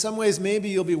 In some ways, maybe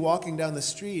you'll be walking down the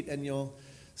street and you'll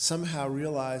somehow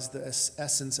realize the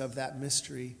essence of that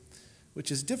mystery.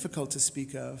 which is difficult to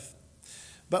speak of.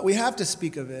 But we have to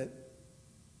speak of it.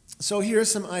 So here are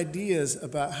some ideas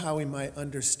about how we might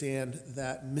understand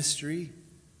that mystery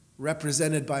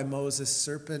represented by Moses'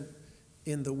 serpent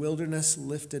in the wilderness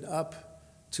lifted up.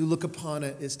 To look upon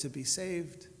it is to be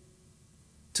saved.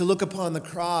 To look upon the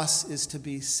cross is to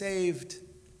be saved.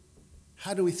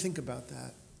 How do we think about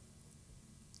that?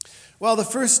 Well, the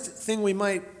first thing we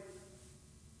might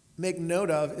make note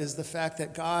of is the fact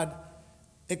that God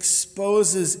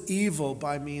exposes evil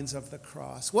by means of the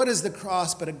cross. What is the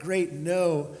cross but a great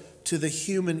no to the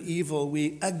human evil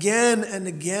we again and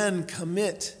again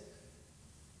commit?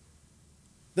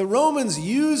 The Romans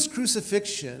used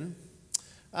crucifixion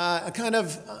kind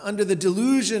of under the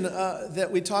delusion that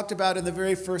we talked about in the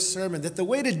very first sermon, that the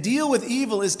way to deal with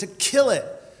evil is to kill it.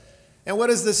 And what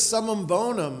is the summum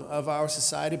bonum of our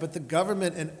society but the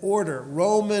government and order,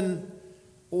 Roman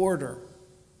order?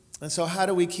 And so how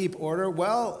do we keep order?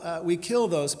 Well, we kill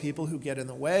those people who get in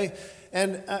the way.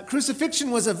 And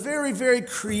crucifixion was a very, very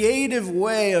creative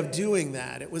way of doing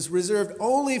that. It was reserved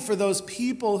only for those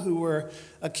people who were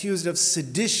accused of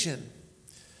sedition,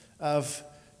 of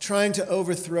trying to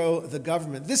overthrow the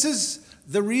government. This is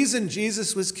the reason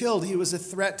Jesus was killed. He was a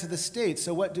threat to the state.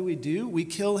 So what do? We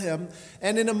kill him,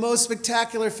 and in a most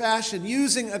spectacular fashion,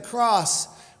 using a cross,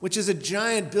 which is a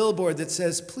giant billboard that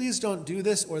says, please don't do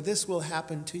this or this will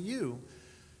happen to you.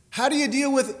 How do you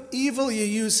deal with evil? You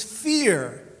use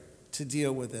fear to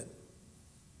deal with it.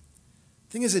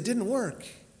 The thing is, it didn't work.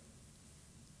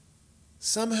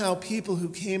 Somehow people who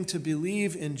came to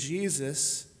believe in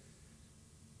Jesus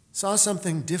saw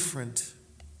something different.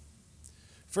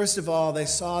 First of all, they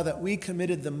saw that we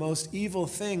committed the most evil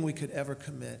thing we could ever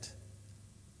commit.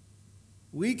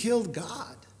 We killed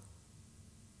God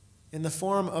in the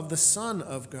form of the Son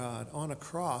of God on a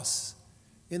cross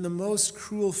in the most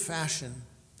cruel fashion.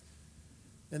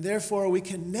 And therefore, we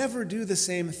can never do the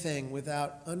same thing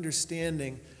without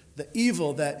understanding the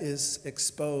evil that is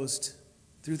exposed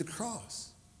through the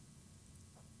cross.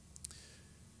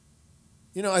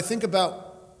 You know, I think about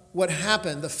what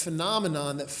happened, the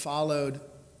phenomenon that followed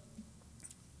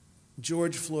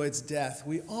George Floyd's death.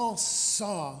 We all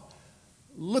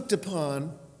looked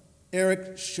upon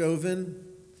Eric Chauvin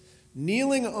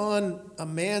kneeling on a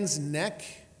man's neck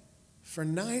for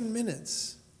 9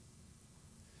 minutes.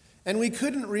 And we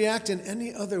couldn't react in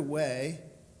any other way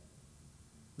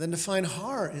than to find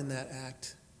horror in that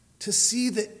act, to see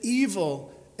the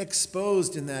evil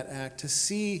exposed in that act, to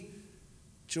see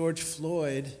George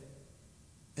Floyd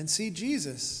and see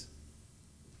Jesus,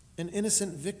 an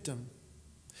innocent victim.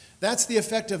 That's the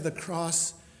effect of the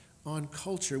cross on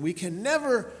culture. We can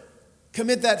never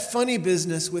commit that funny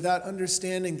business without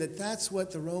understanding that that's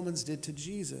what the Romans did to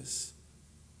Jesus.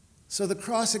 So the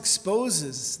cross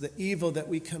exposes the evil that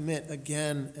we commit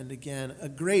again and again, a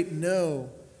great no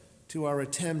to our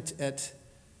attempt at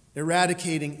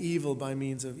eradicating evil by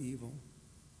means of evil.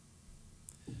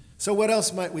 So what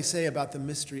else might we say about the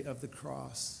mystery of the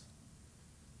cross?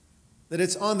 That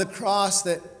it's on the cross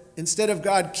that instead of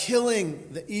God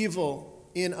killing the evil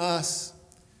in us,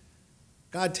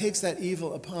 God takes that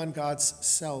evil upon God's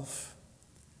self.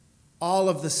 All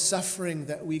of the suffering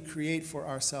that we create for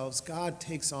ourselves, God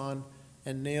takes on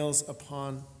and nails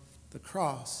upon the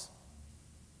cross.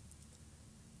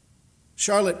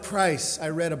 Charlotte Price, I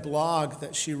read a blog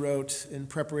that she wrote in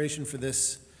preparation for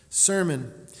this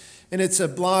sermon. And it's a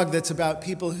blog that's about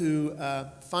people who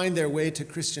find their way to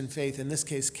Christian faith, in this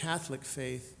case, Catholic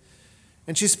faith.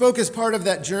 And she spoke as part of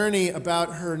that journey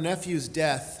about her nephew's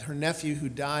death, her nephew who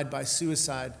died by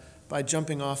suicide by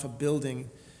jumping off a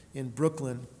building in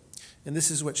Brooklyn. And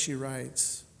this is what she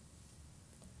writes.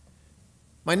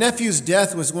 My nephew's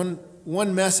death was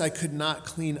one mess I could not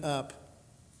clean up.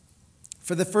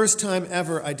 For the first time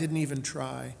ever, I didn't even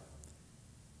try.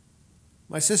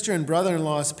 My sister and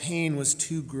brother-in-law's pain was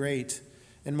too great,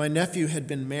 and my nephew had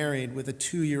been married with a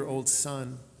 2-year-old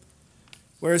son.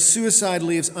 Whereas suicide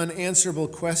leaves unanswerable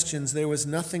questions, there was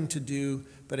nothing to do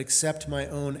but accept my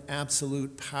own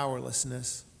absolute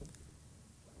powerlessness.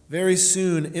 Very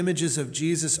soon, images of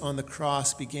Jesus on the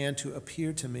cross began to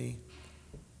appear to me.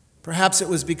 Perhaps it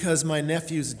was because my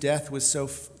nephew's death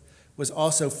was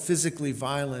also physically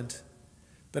violent,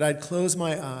 but I'd close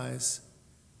my eyes,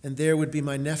 and there would be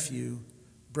my nephew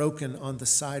broken on the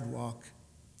sidewalk.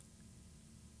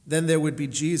 Then there would be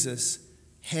Jesus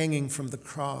hanging from the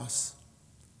cross.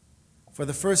 For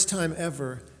the first time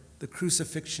ever, the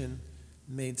crucifixion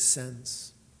made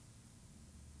sense.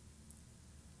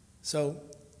 So,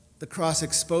 the cross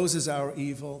exposes our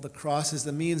evil. The cross is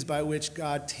the means by which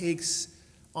God takes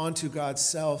onto God's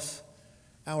self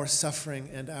our suffering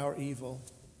and our evil.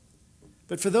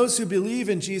 But for those who believe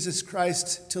in Jesus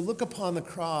Christ, to look upon the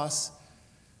cross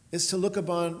is to look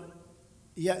upon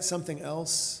yet something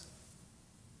else.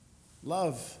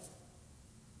 Love.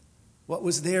 What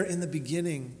was there in the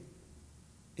beginning,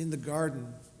 in the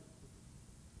garden.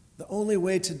 The only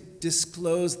way to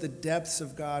disclose the depths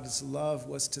of God's love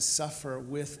was to suffer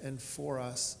with and for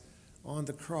us on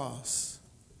the cross.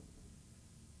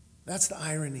 That's the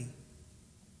irony.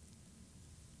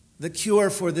 The cure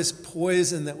for this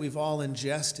poison that we've all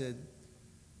ingested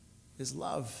is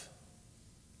love.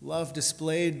 Love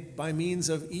displayed by means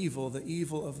of evil, the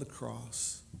evil of the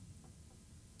cross.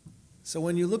 So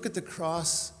when you look at the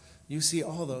cross, you see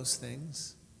all those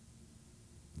things.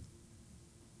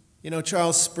 You know,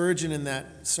 Charles Spurgeon in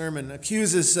that sermon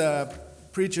accuses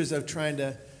preachers of trying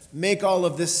to make all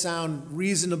of this sound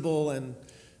reasonable and,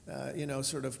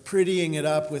 sort of prettying it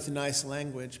up with nice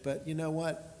language. But you know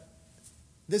what?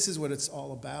 This is what it's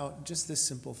all about, just this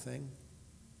simple thing.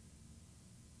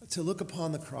 To look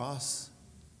upon the cross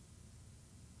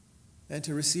and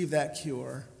to receive that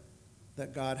cure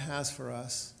that God has for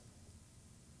us,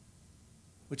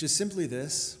 which is simply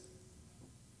this: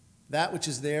 that which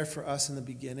is there for us in the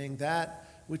beginning,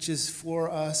 that which is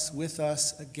for us, with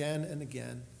us again and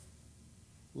again.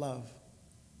 Love.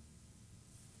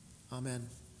 Amen.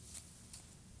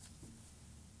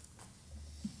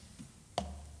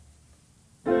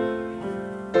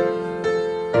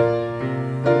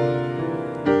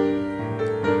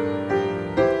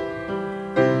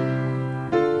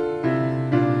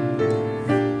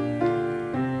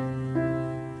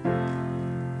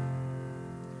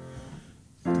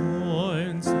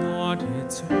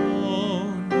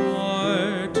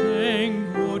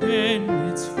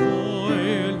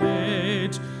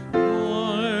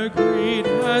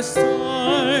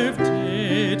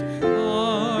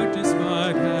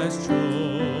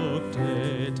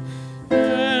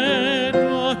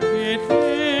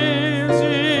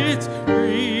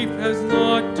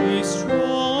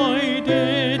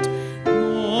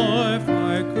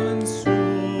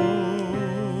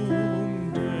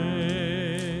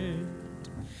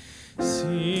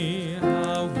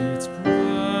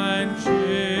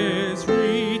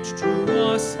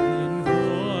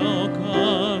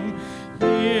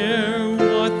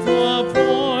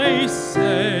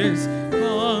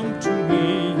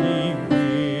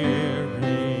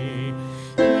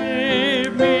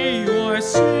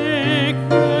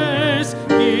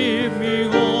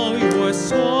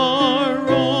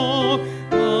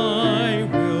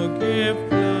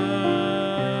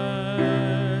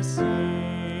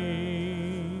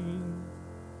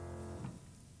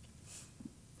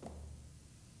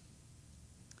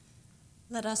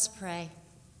 Let us pray.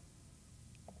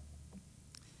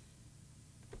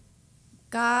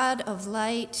 God of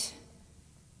light,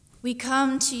 we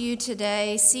come to you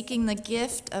today seeking the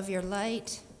gift of your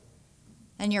light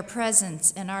and your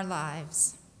presence in our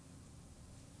lives.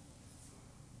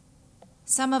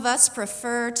 Some of us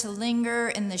prefer to linger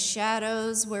in the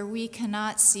shadows where we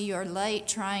cannot see your light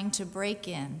trying to break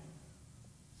in.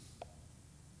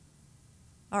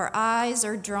 Our eyes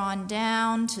are drawn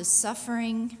down to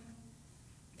suffering,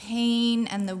 pain,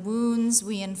 and the wounds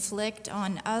we inflict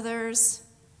on others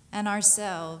and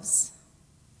ourselves.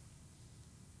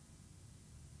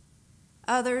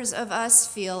 Others of us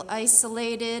feel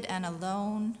isolated and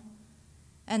alone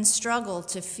and struggle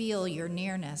to feel your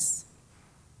nearness.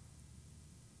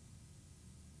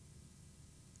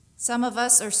 Some of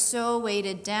us are so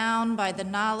weighted down by the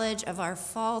knowledge of our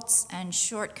faults and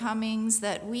shortcomings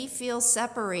that we feel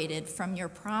separated from your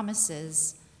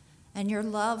promises and your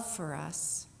love for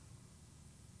us.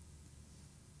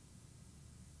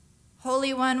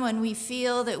 Holy One, when we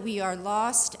feel that we are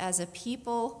lost as a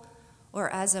people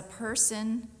or as a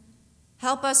person,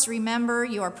 help us remember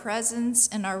your presence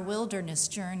in our wilderness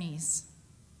journeys.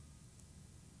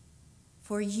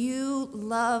 For you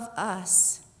love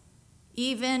us,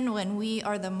 even when we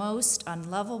are the most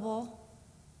unlovable,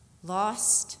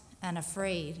 lost, and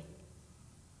afraid.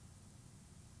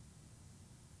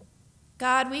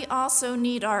 God, we also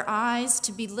need our eyes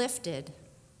to be lifted.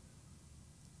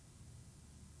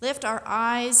 Lift our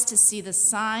eyes to see the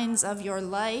signs of your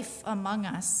life among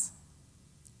us,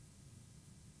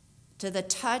 to the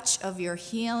touch of your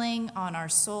healing on our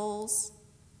souls,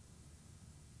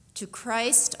 to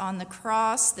Christ on the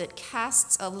cross that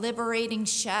casts a liberating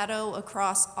shadow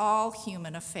across all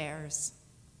human affairs.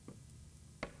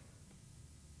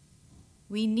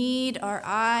 We need our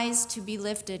eyes to be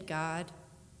lifted, God,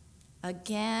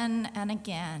 again and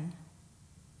again,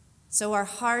 so our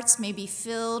hearts may be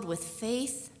filled with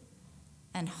faith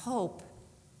and hope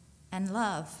and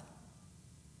love.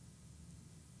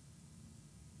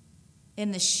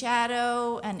 in the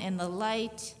shadow and in the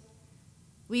light,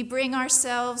 we bring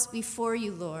ourselves before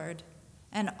you, Lord,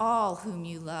 and all whom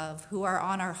you love, who are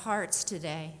on our hearts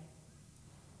today,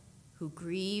 who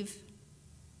grieve,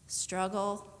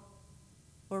 struggle,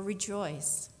 or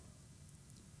rejoice.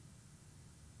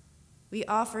 We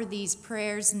offer these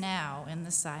prayers now in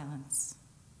the silence.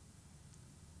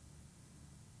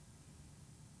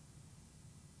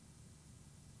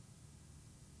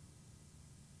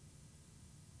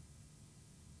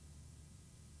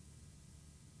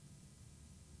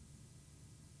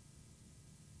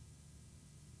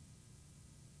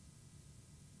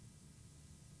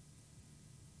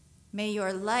 May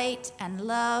your light and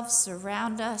love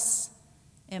surround us,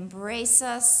 embrace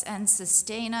us, and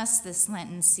sustain us this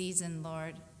Lenten season,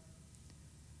 Lord.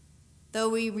 Though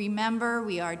we remember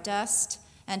we are dust,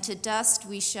 and to dust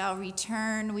we shall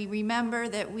return, we remember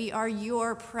that we are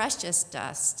your precious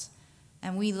dust,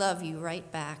 and we love you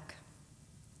right back.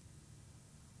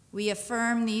 We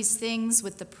affirm these things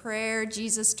with the prayer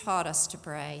Jesus taught us to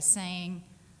pray, saying,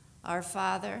 Our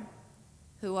Father,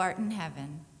 who art in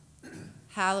heaven,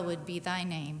 hallowed be thy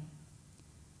name.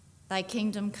 Thy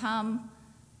kingdom come,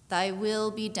 thy will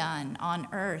be done on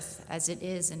earth as it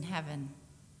is in heaven.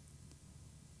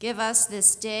 Give us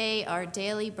this day our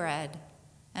daily bread,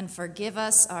 and forgive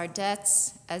us our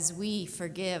debts as we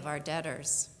forgive our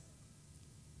debtors.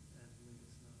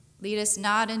 Lead us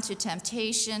not into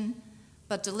temptation,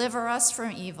 but deliver us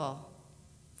from evil.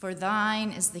 For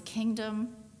thine is the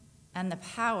kingdom and the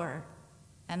power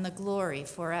and the glory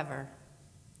forever.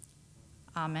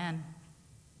 Amen.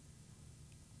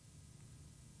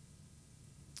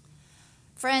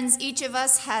 Friends, each of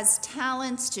us has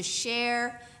talents to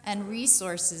share and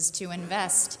resources to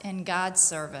invest in God's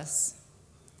service.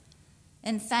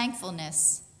 In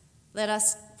thankfulness, let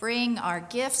us bring our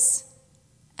gifts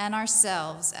and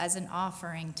ourselves as an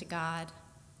offering to God.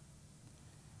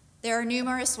 There are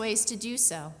numerous ways to do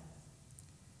so.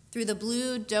 Through the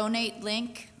blue donate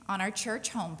link on our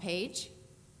church homepage,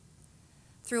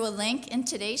 through a link in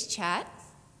today's chat,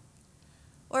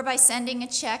 or by sending a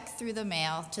check through the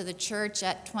mail to the church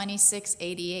at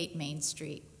 2688 Main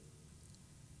Street.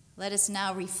 Let us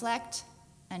now reflect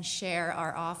and share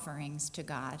our offerings to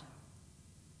God.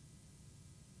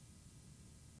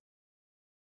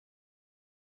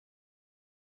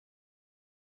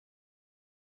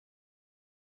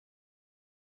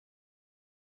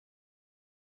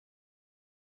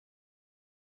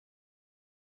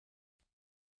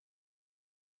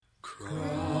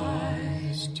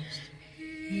 Christ,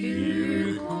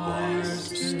 hear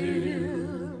Christ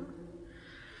still,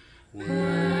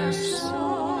 wheresoe'er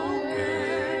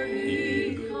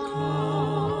he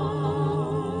comes,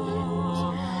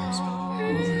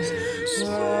 wheresoe'er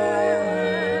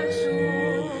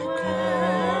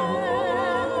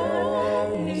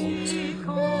he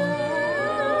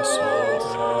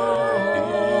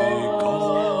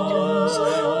comes,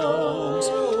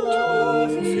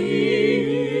 to feed,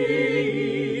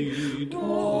 to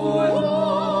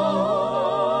love.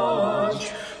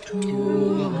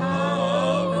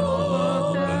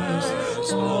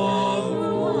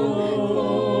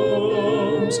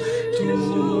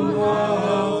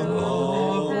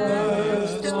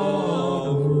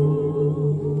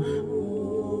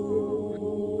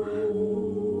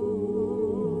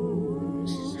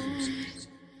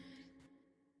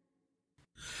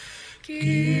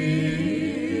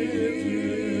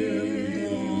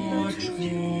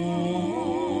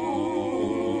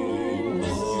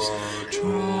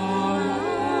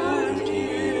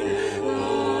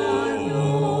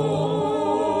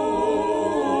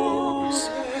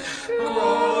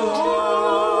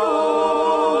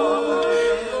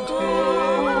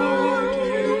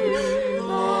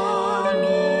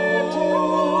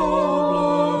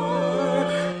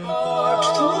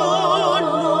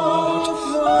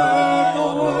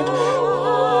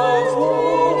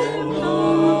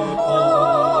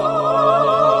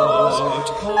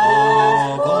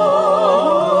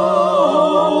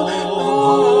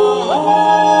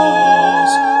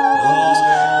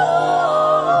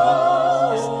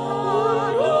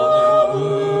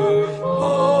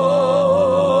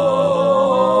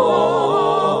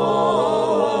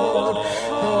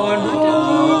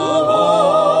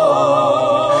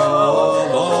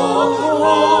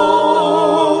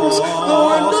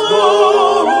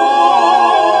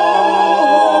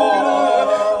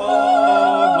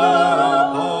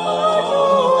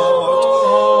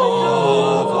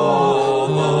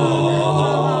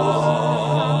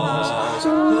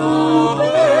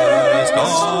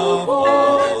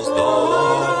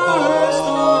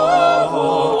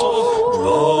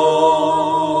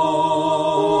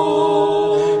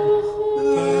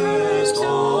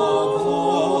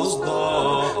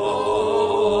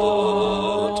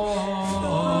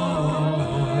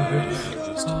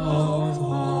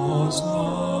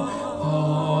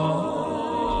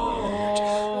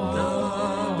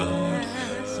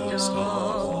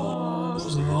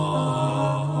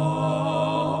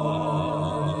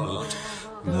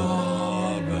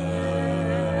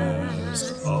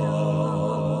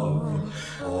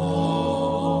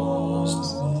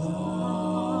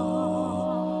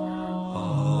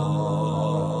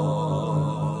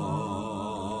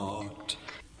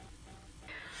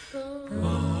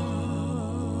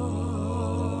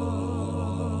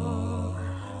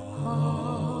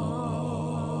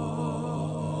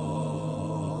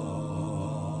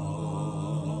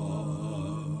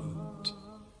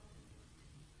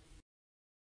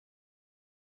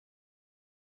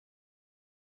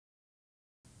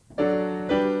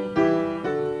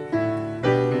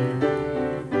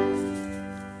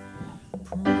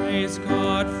 Praise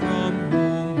God from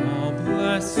whom all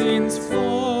blessings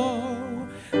flow.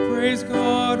 Praise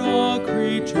God, all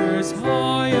creatures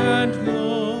high and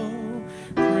low.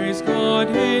 Praise God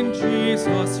in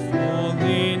Jesus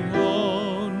fully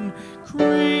known.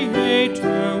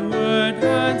 Creator, Word,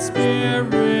 and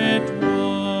Spirit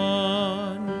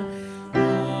one.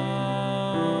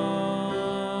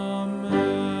 Amen.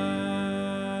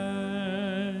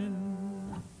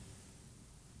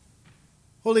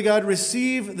 Holy God,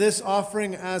 receive this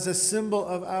offering as a symbol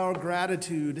of our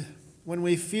gratitude. When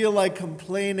we feel like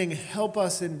complaining, help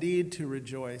us indeed to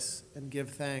rejoice and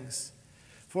give thanks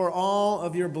for all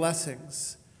of your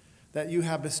blessings that you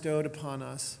have bestowed upon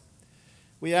us.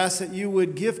 We ask that you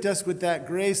would gift us with that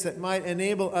grace that might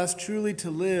enable us truly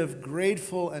to live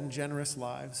grateful and generous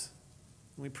lives.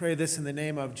 We pray this in the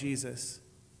name of Jesus.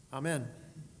 Amen.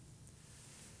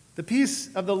 The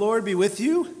peace of the Lord be with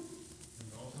you.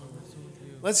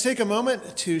 Let's take a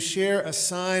moment to share a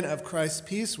sign of Christ's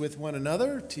peace with one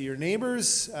another, to your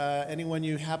neighbors, anyone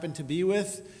you happen to be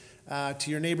with,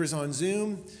 to your neighbors on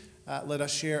Zoom. Let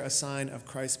us share a sign of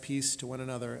Christ's peace to one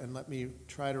another. And let me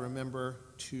try to remember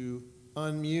to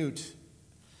unmute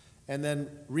and then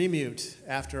remute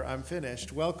after I'm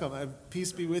finished. Welcome.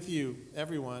 Peace be with you,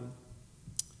 everyone.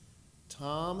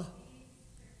 Tom,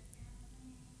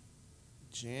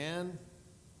 Jan,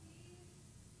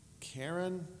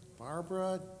 Karen,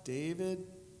 Barbara, David,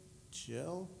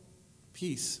 Jill,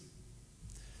 peace.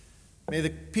 May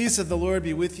the peace of the Lord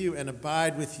be with you and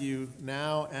abide with you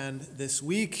now and this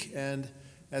week and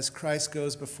as Christ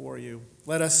goes before you.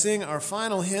 Let us sing our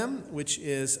final hymn, which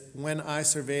is When I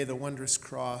Survey the Wondrous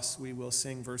Cross. We will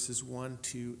sing verses 1,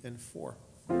 2, and 4.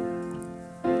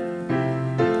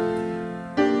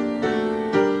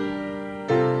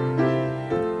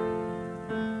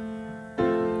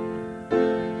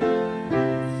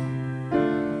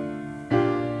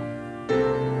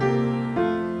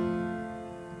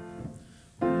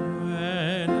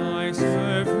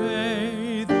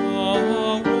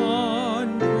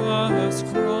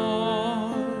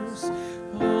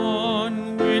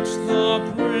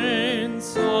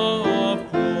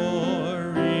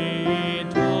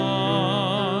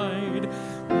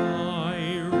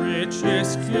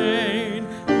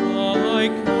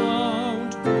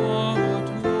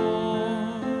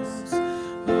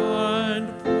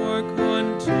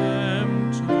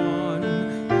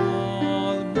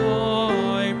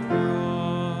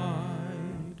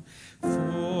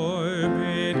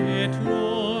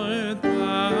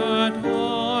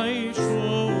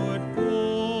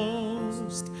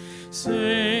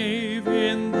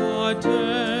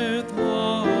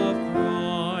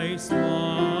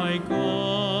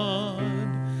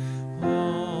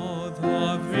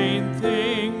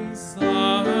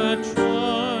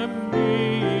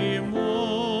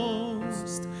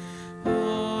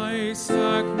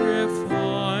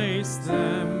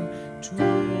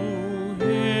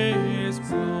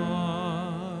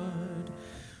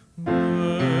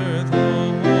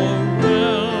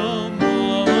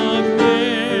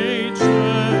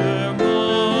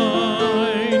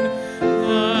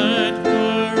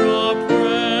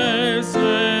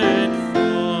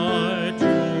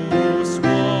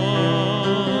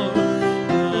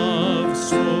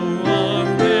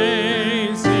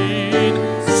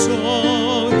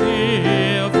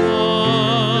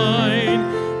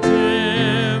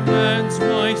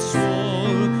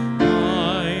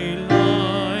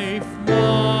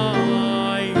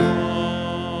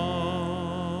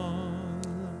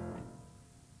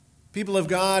 People of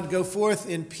God, go forth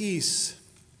in peace.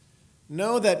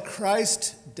 Know that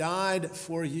Christ died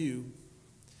for you.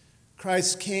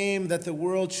 Christ came that the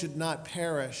world should not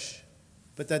perish,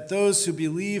 but that those who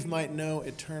believe might know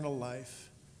eternal life.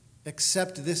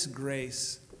 Accept this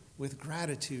grace with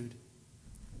gratitude.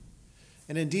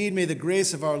 And indeed, may the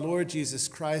grace of our Lord Jesus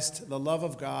Christ, the love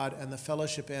of God, and the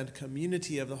fellowship and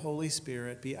community of the Holy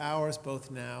Spirit be ours both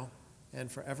now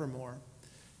and forevermore.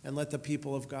 And let the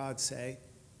people of God say,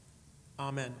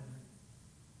 Amen.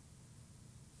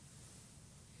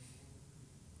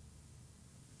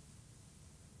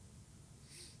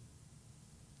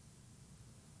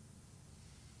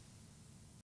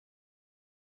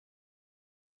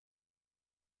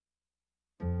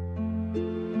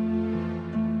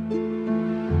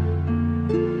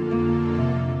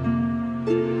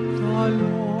 The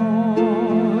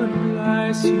Lord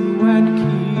bless you and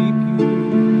keep you.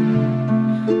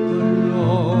 The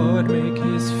Lord make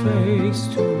his face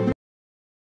to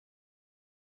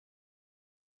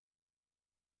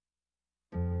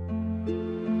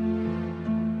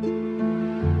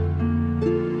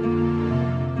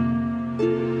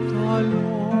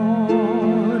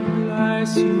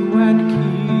you and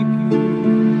keep you.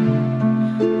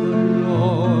 The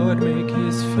Lord make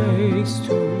his face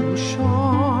to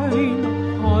shine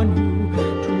upon you,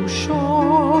 to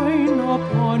shine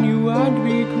upon you and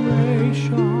be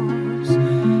gracious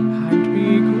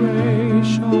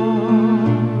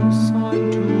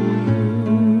unto you.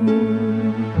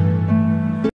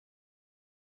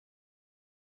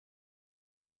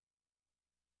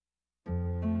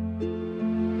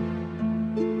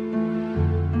 The Lord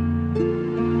bless you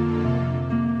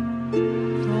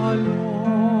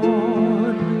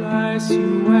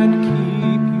and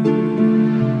keep you.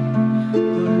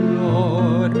 The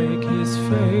Lord make his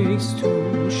face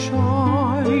to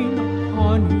shine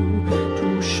upon you,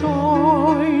 to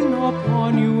shine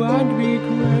upon you and be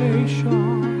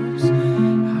gracious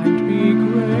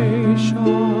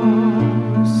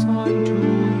unto you.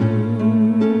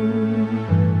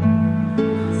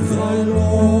 The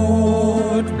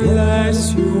Lord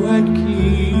bless you and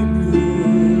keep you.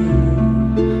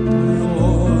 The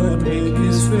Lord make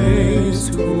his face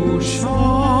to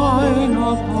shine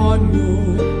upon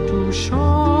you, to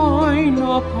shine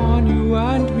upon you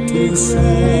and be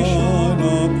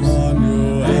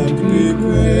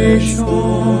gracious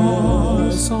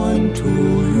unto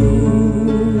you.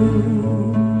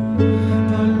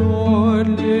 The Lord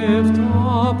lift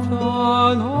up the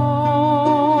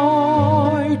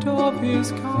light of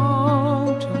his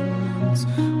countenance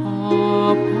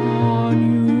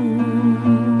upon you.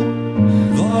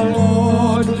 The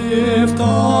Lord lift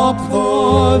up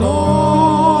the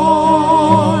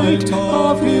light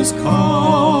of his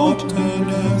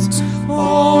countenance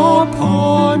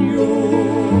upon you,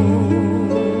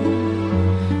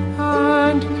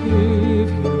 and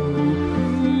give you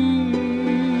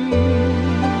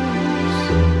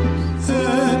peace,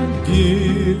 and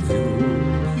give you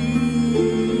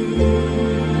peace,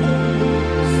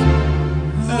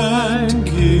 and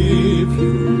give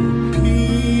you peace,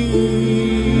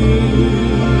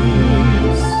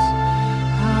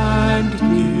 and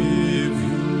give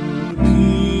you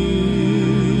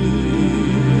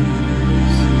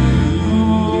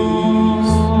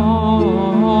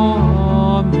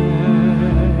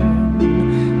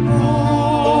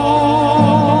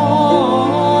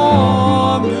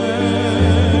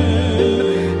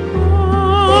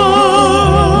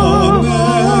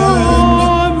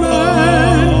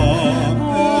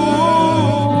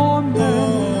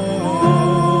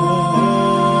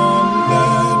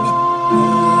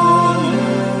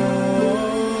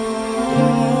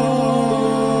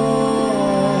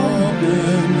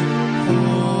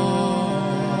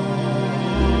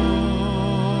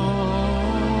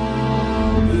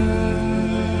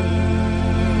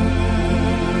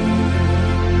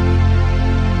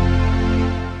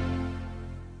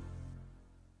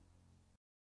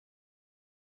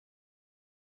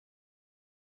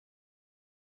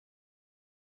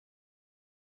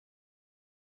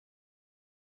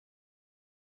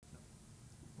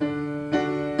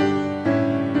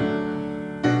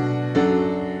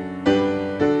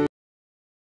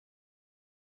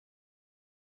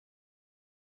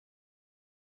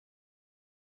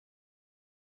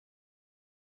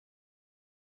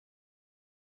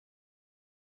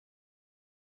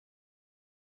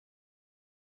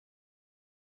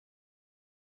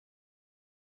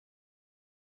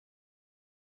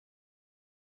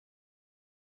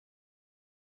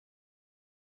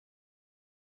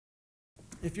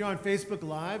If you're on Facebook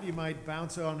Live, you might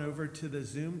bounce on over to the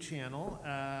Zoom channel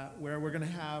where we're going to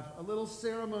have a little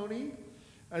ceremony.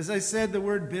 As I said, the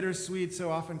word bittersweet so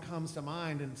often comes to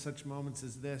mind in such moments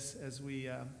as this, as we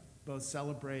both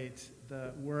celebrate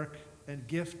the work and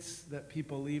gifts that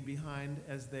people leave behind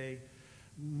as they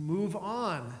move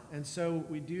on. And so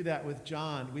we do that with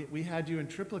John. We had you in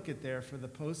triplicate there for the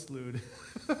postlude.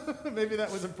 Maybe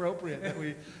that was appropriate.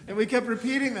 And we kept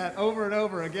repeating that over and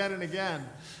over, again and again.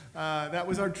 That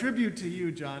was our tribute to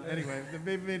you, John. Anyway, that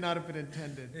may not have been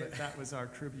intended, but that was our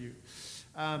tribute.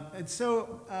 And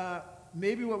so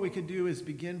maybe what we could do is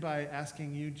begin by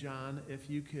asking you, John, if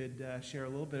you could share a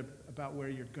little bit about where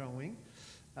you're going.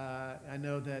 I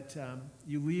know that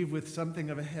you leave with something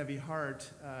of a heavy heart,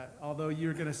 although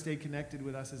you're going to stay connected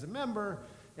with us as a member,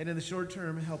 and in the short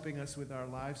term, helping us with our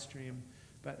live stream.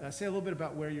 But say a little bit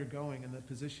about where you're going and the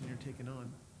position you're taking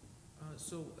on.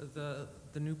 So the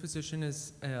new position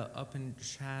is up in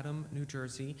Chatham, New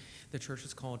Jersey. The church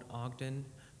is called Ogden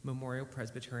Memorial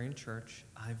Presbyterian Church.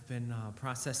 I've been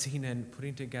processing and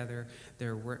putting together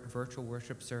their virtual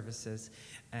worship services,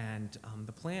 and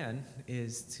the plan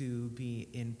is to be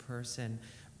in person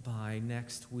by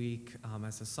next week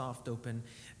as a soft open,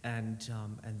 and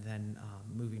then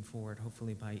moving forward,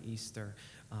 hopefully by Easter,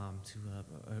 to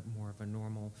a more of a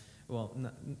normal, well,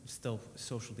 still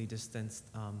socially distanced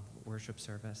worship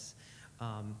service.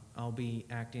 I'll be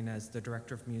acting as the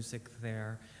director of music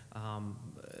there,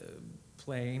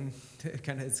 playing.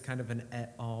 It's kind of an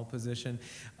et-al position,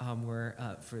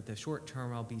 where for the short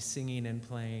term I'll be singing and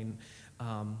playing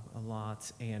a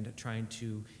lot and trying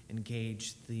to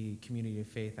engage the community of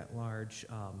faith at large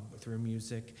through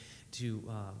music to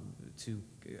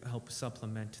help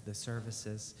supplement the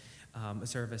services,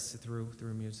 service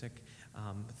through music,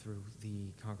 through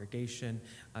the congregation,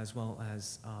 as well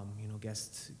as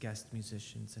guest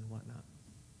musicians and whatnot.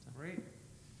 Great.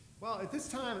 Well, at this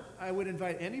time, I would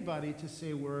invite anybody to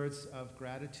say words of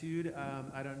gratitude.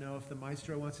 I don't know if the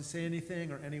maestro wants to say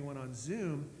anything or anyone on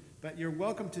Zoom, but you're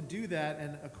welcome to do that.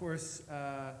 And of course,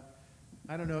 I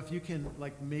don't know if you can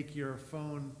make your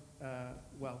phone,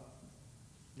 well,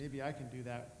 maybe I can do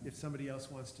that if somebody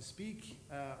else wants to speak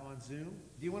on Zoom.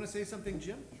 Do you want to say something,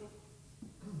 Jim? Sure.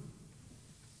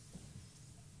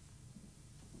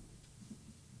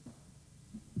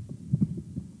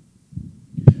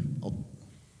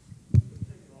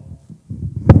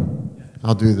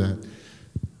 I'll do that.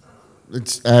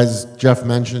 It's, as Jeff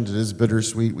mentioned, it is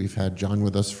bittersweet. We've had John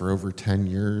with us for over 10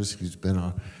 years. He's been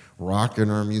a rock in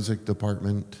our music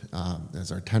department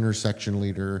as our tenor section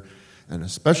leader, and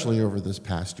especially over this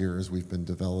past year as we've been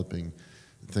developing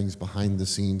things behind the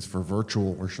scenes for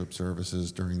virtual worship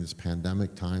services during this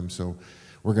pandemic time. So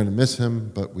we're going to miss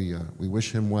him, but we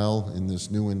wish him well in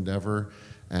this new endeavor,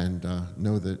 and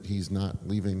know that he's not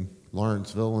leaving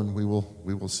Lawrenceville, and we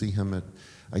will see him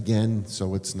again,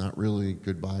 so it's not really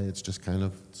goodbye, it's just kind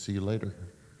of see you later.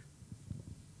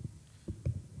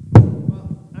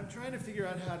 Well, I'm trying to figure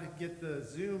out how to get the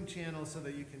Zoom channel so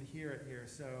that you can hear it here.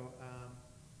 So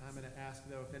I'm going to ask,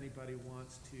 though, if anybody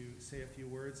wants to say a few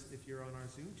words, if you're on our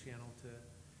Zoom channel, to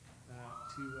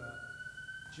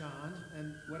John.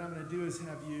 And what I'm going to do is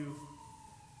have you,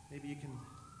 maybe you can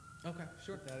put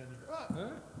that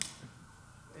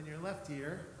in your left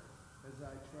ear as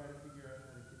I try to figure out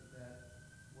how to get that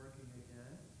working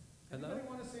again. Hello? Anybody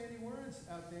want to say any words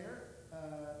out there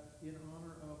in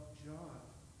honor of John?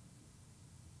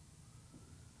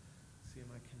 Let's see,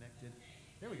 am I connected?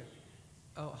 There we go.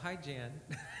 Oh, hi, Jan.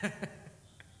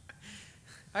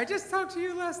 I just talked to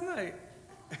you last night.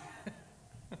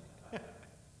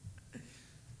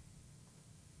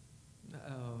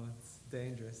 Oh, it's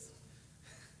dangerous.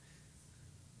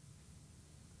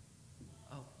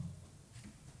 Oh.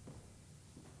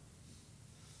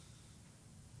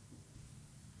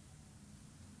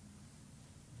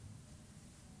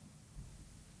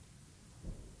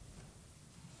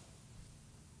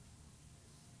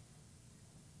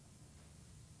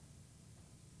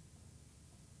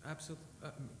 Absolutely.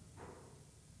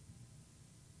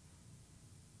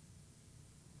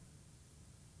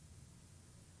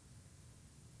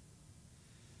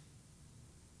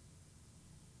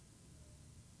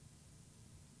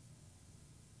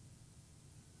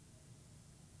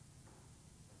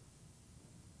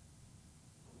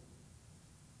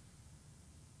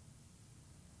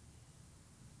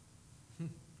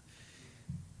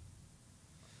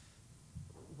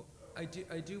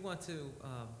 I do want to.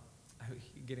 I'm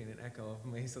getting an echo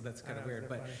of me, so that's kind of weird.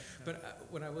 But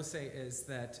what I will say is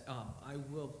that I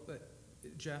will.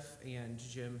 Jeff and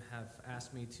Jim have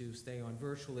asked me to stay on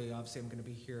virtually. Obviously, I'm going to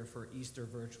be here for Easter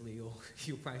virtually.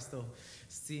 You'll probably still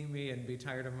see me and be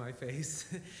tired of my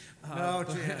face. No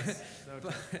chance.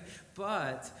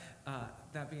 But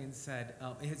that being said,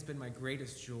 it has been my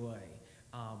greatest joy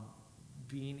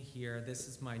being here. This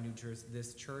is my New Jersey.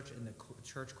 This church and the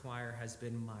church choir has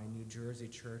been my New Jersey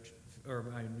church, or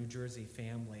my New Jersey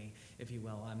family, if you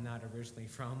will. I'm not originally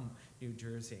from New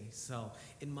Jersey, so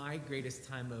in my greatest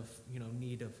time of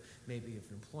need of maybe of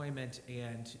employment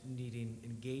and needing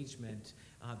engagement,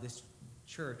 this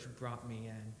church brought me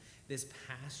in. This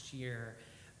past year,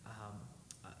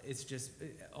 it's just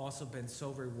also been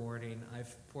so rewarding.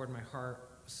 I've poured my heart,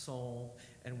 soul,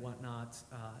 and whatnot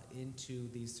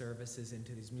into these services,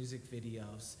 into these music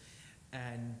videos.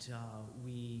 And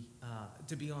we,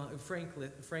 to be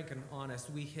frank and honest,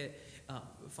 we hit,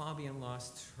 Fabian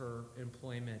lost her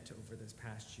employment over this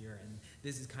past year, and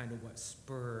this is kind of what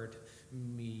spurred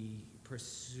me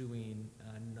pursuing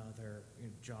another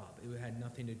job. It had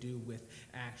nothing to do with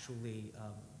actually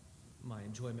my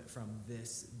enjoyment from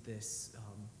this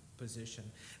position.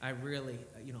 I really,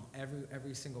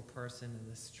 every single person in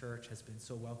this church has been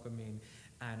so welcoming.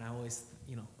 And I always,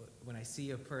 when I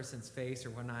see a person's face or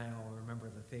when I'll remember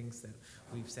the things that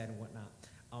we've said and whatnot,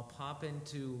 I'll pop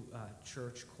into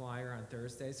church choir on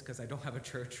Thursdays because I don't have a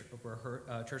church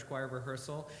choir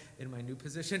rehearsal in my new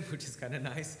position, which is kind of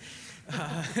nice.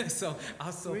 So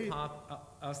I'll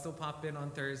still pop in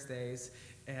on Thursdays,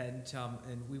 and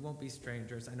we won't be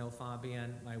strangers. I know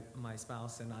Fabian, my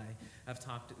spouse, and I have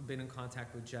been in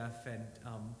contact with Jeff, and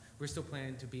we're still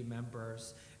planning to be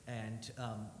members and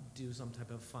do some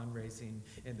type of fundraising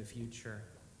in the future.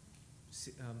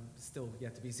 Still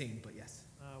yet to be seen, but yes.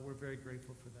 We're very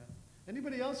grateful for that.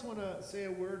 Anybody else want to say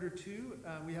a word or two?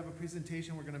 We have a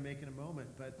presentation we're going to make in a moment,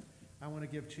 but I want to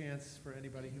give chance for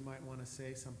anybody who might want to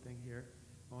say something here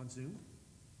on Zoom.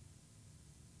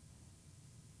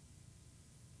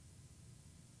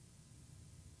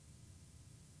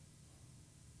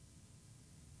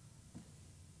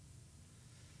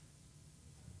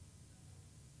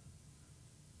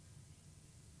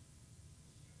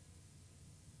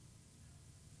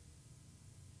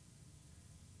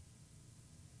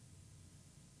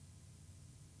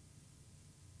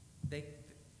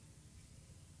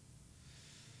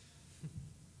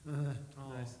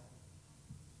 Nice.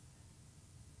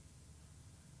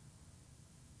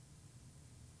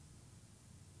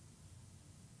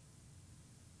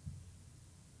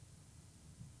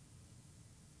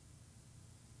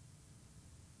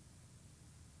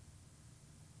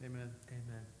 Amen.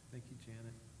 Amen. Thank you,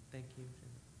 Janet. Thank you,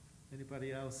 Janet.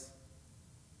 Anybody else?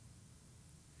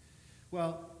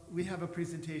 Well, we have a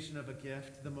presentation of a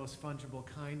gift, the most fungible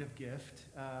kind of gift.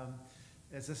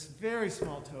 As a very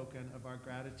small token of our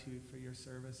gratitude for your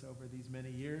service over these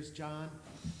many years, John.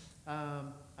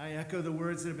 I echo the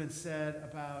words that have been said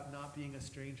about not being a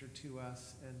stranger to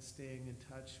us and staying in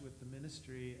touch with the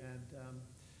ministry, and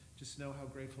just know how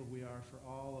grateful we are for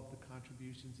all of the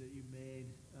contributions that you made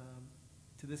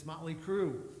to this motley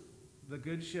crew, the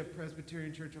Good Ship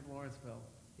Presbyterian Church of Lawrenceville.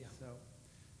 Yeah. So,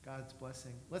 God's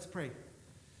blessing. Let's pray.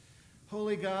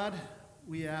 Holy God,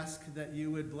 we ask that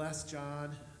you would bless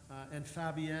John and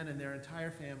Fabienne and their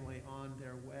entire family on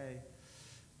their way.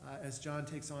 As John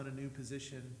takes on a new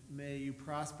position, may you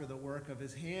prosper the work of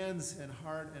his hands and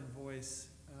heart and voice,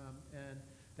 and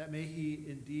that may he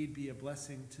indeed be a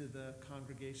blessing to the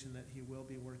congregation that he will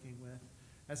be working with,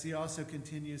 as he also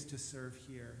continues to serve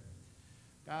here.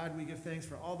 God, we give thanks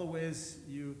for all the ways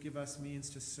you give us means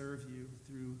to serve you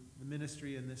through the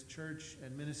ministry in this church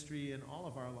and ministry in all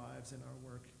of our lives and our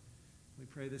work. We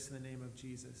pray this in the name of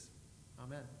Jesus.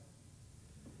 Amen.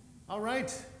 All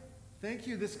right. Thank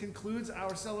you. This concludes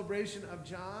our celebration of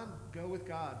John. Go with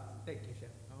God. Thank you, Chef.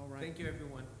 All right. Thank you,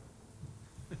 everyone.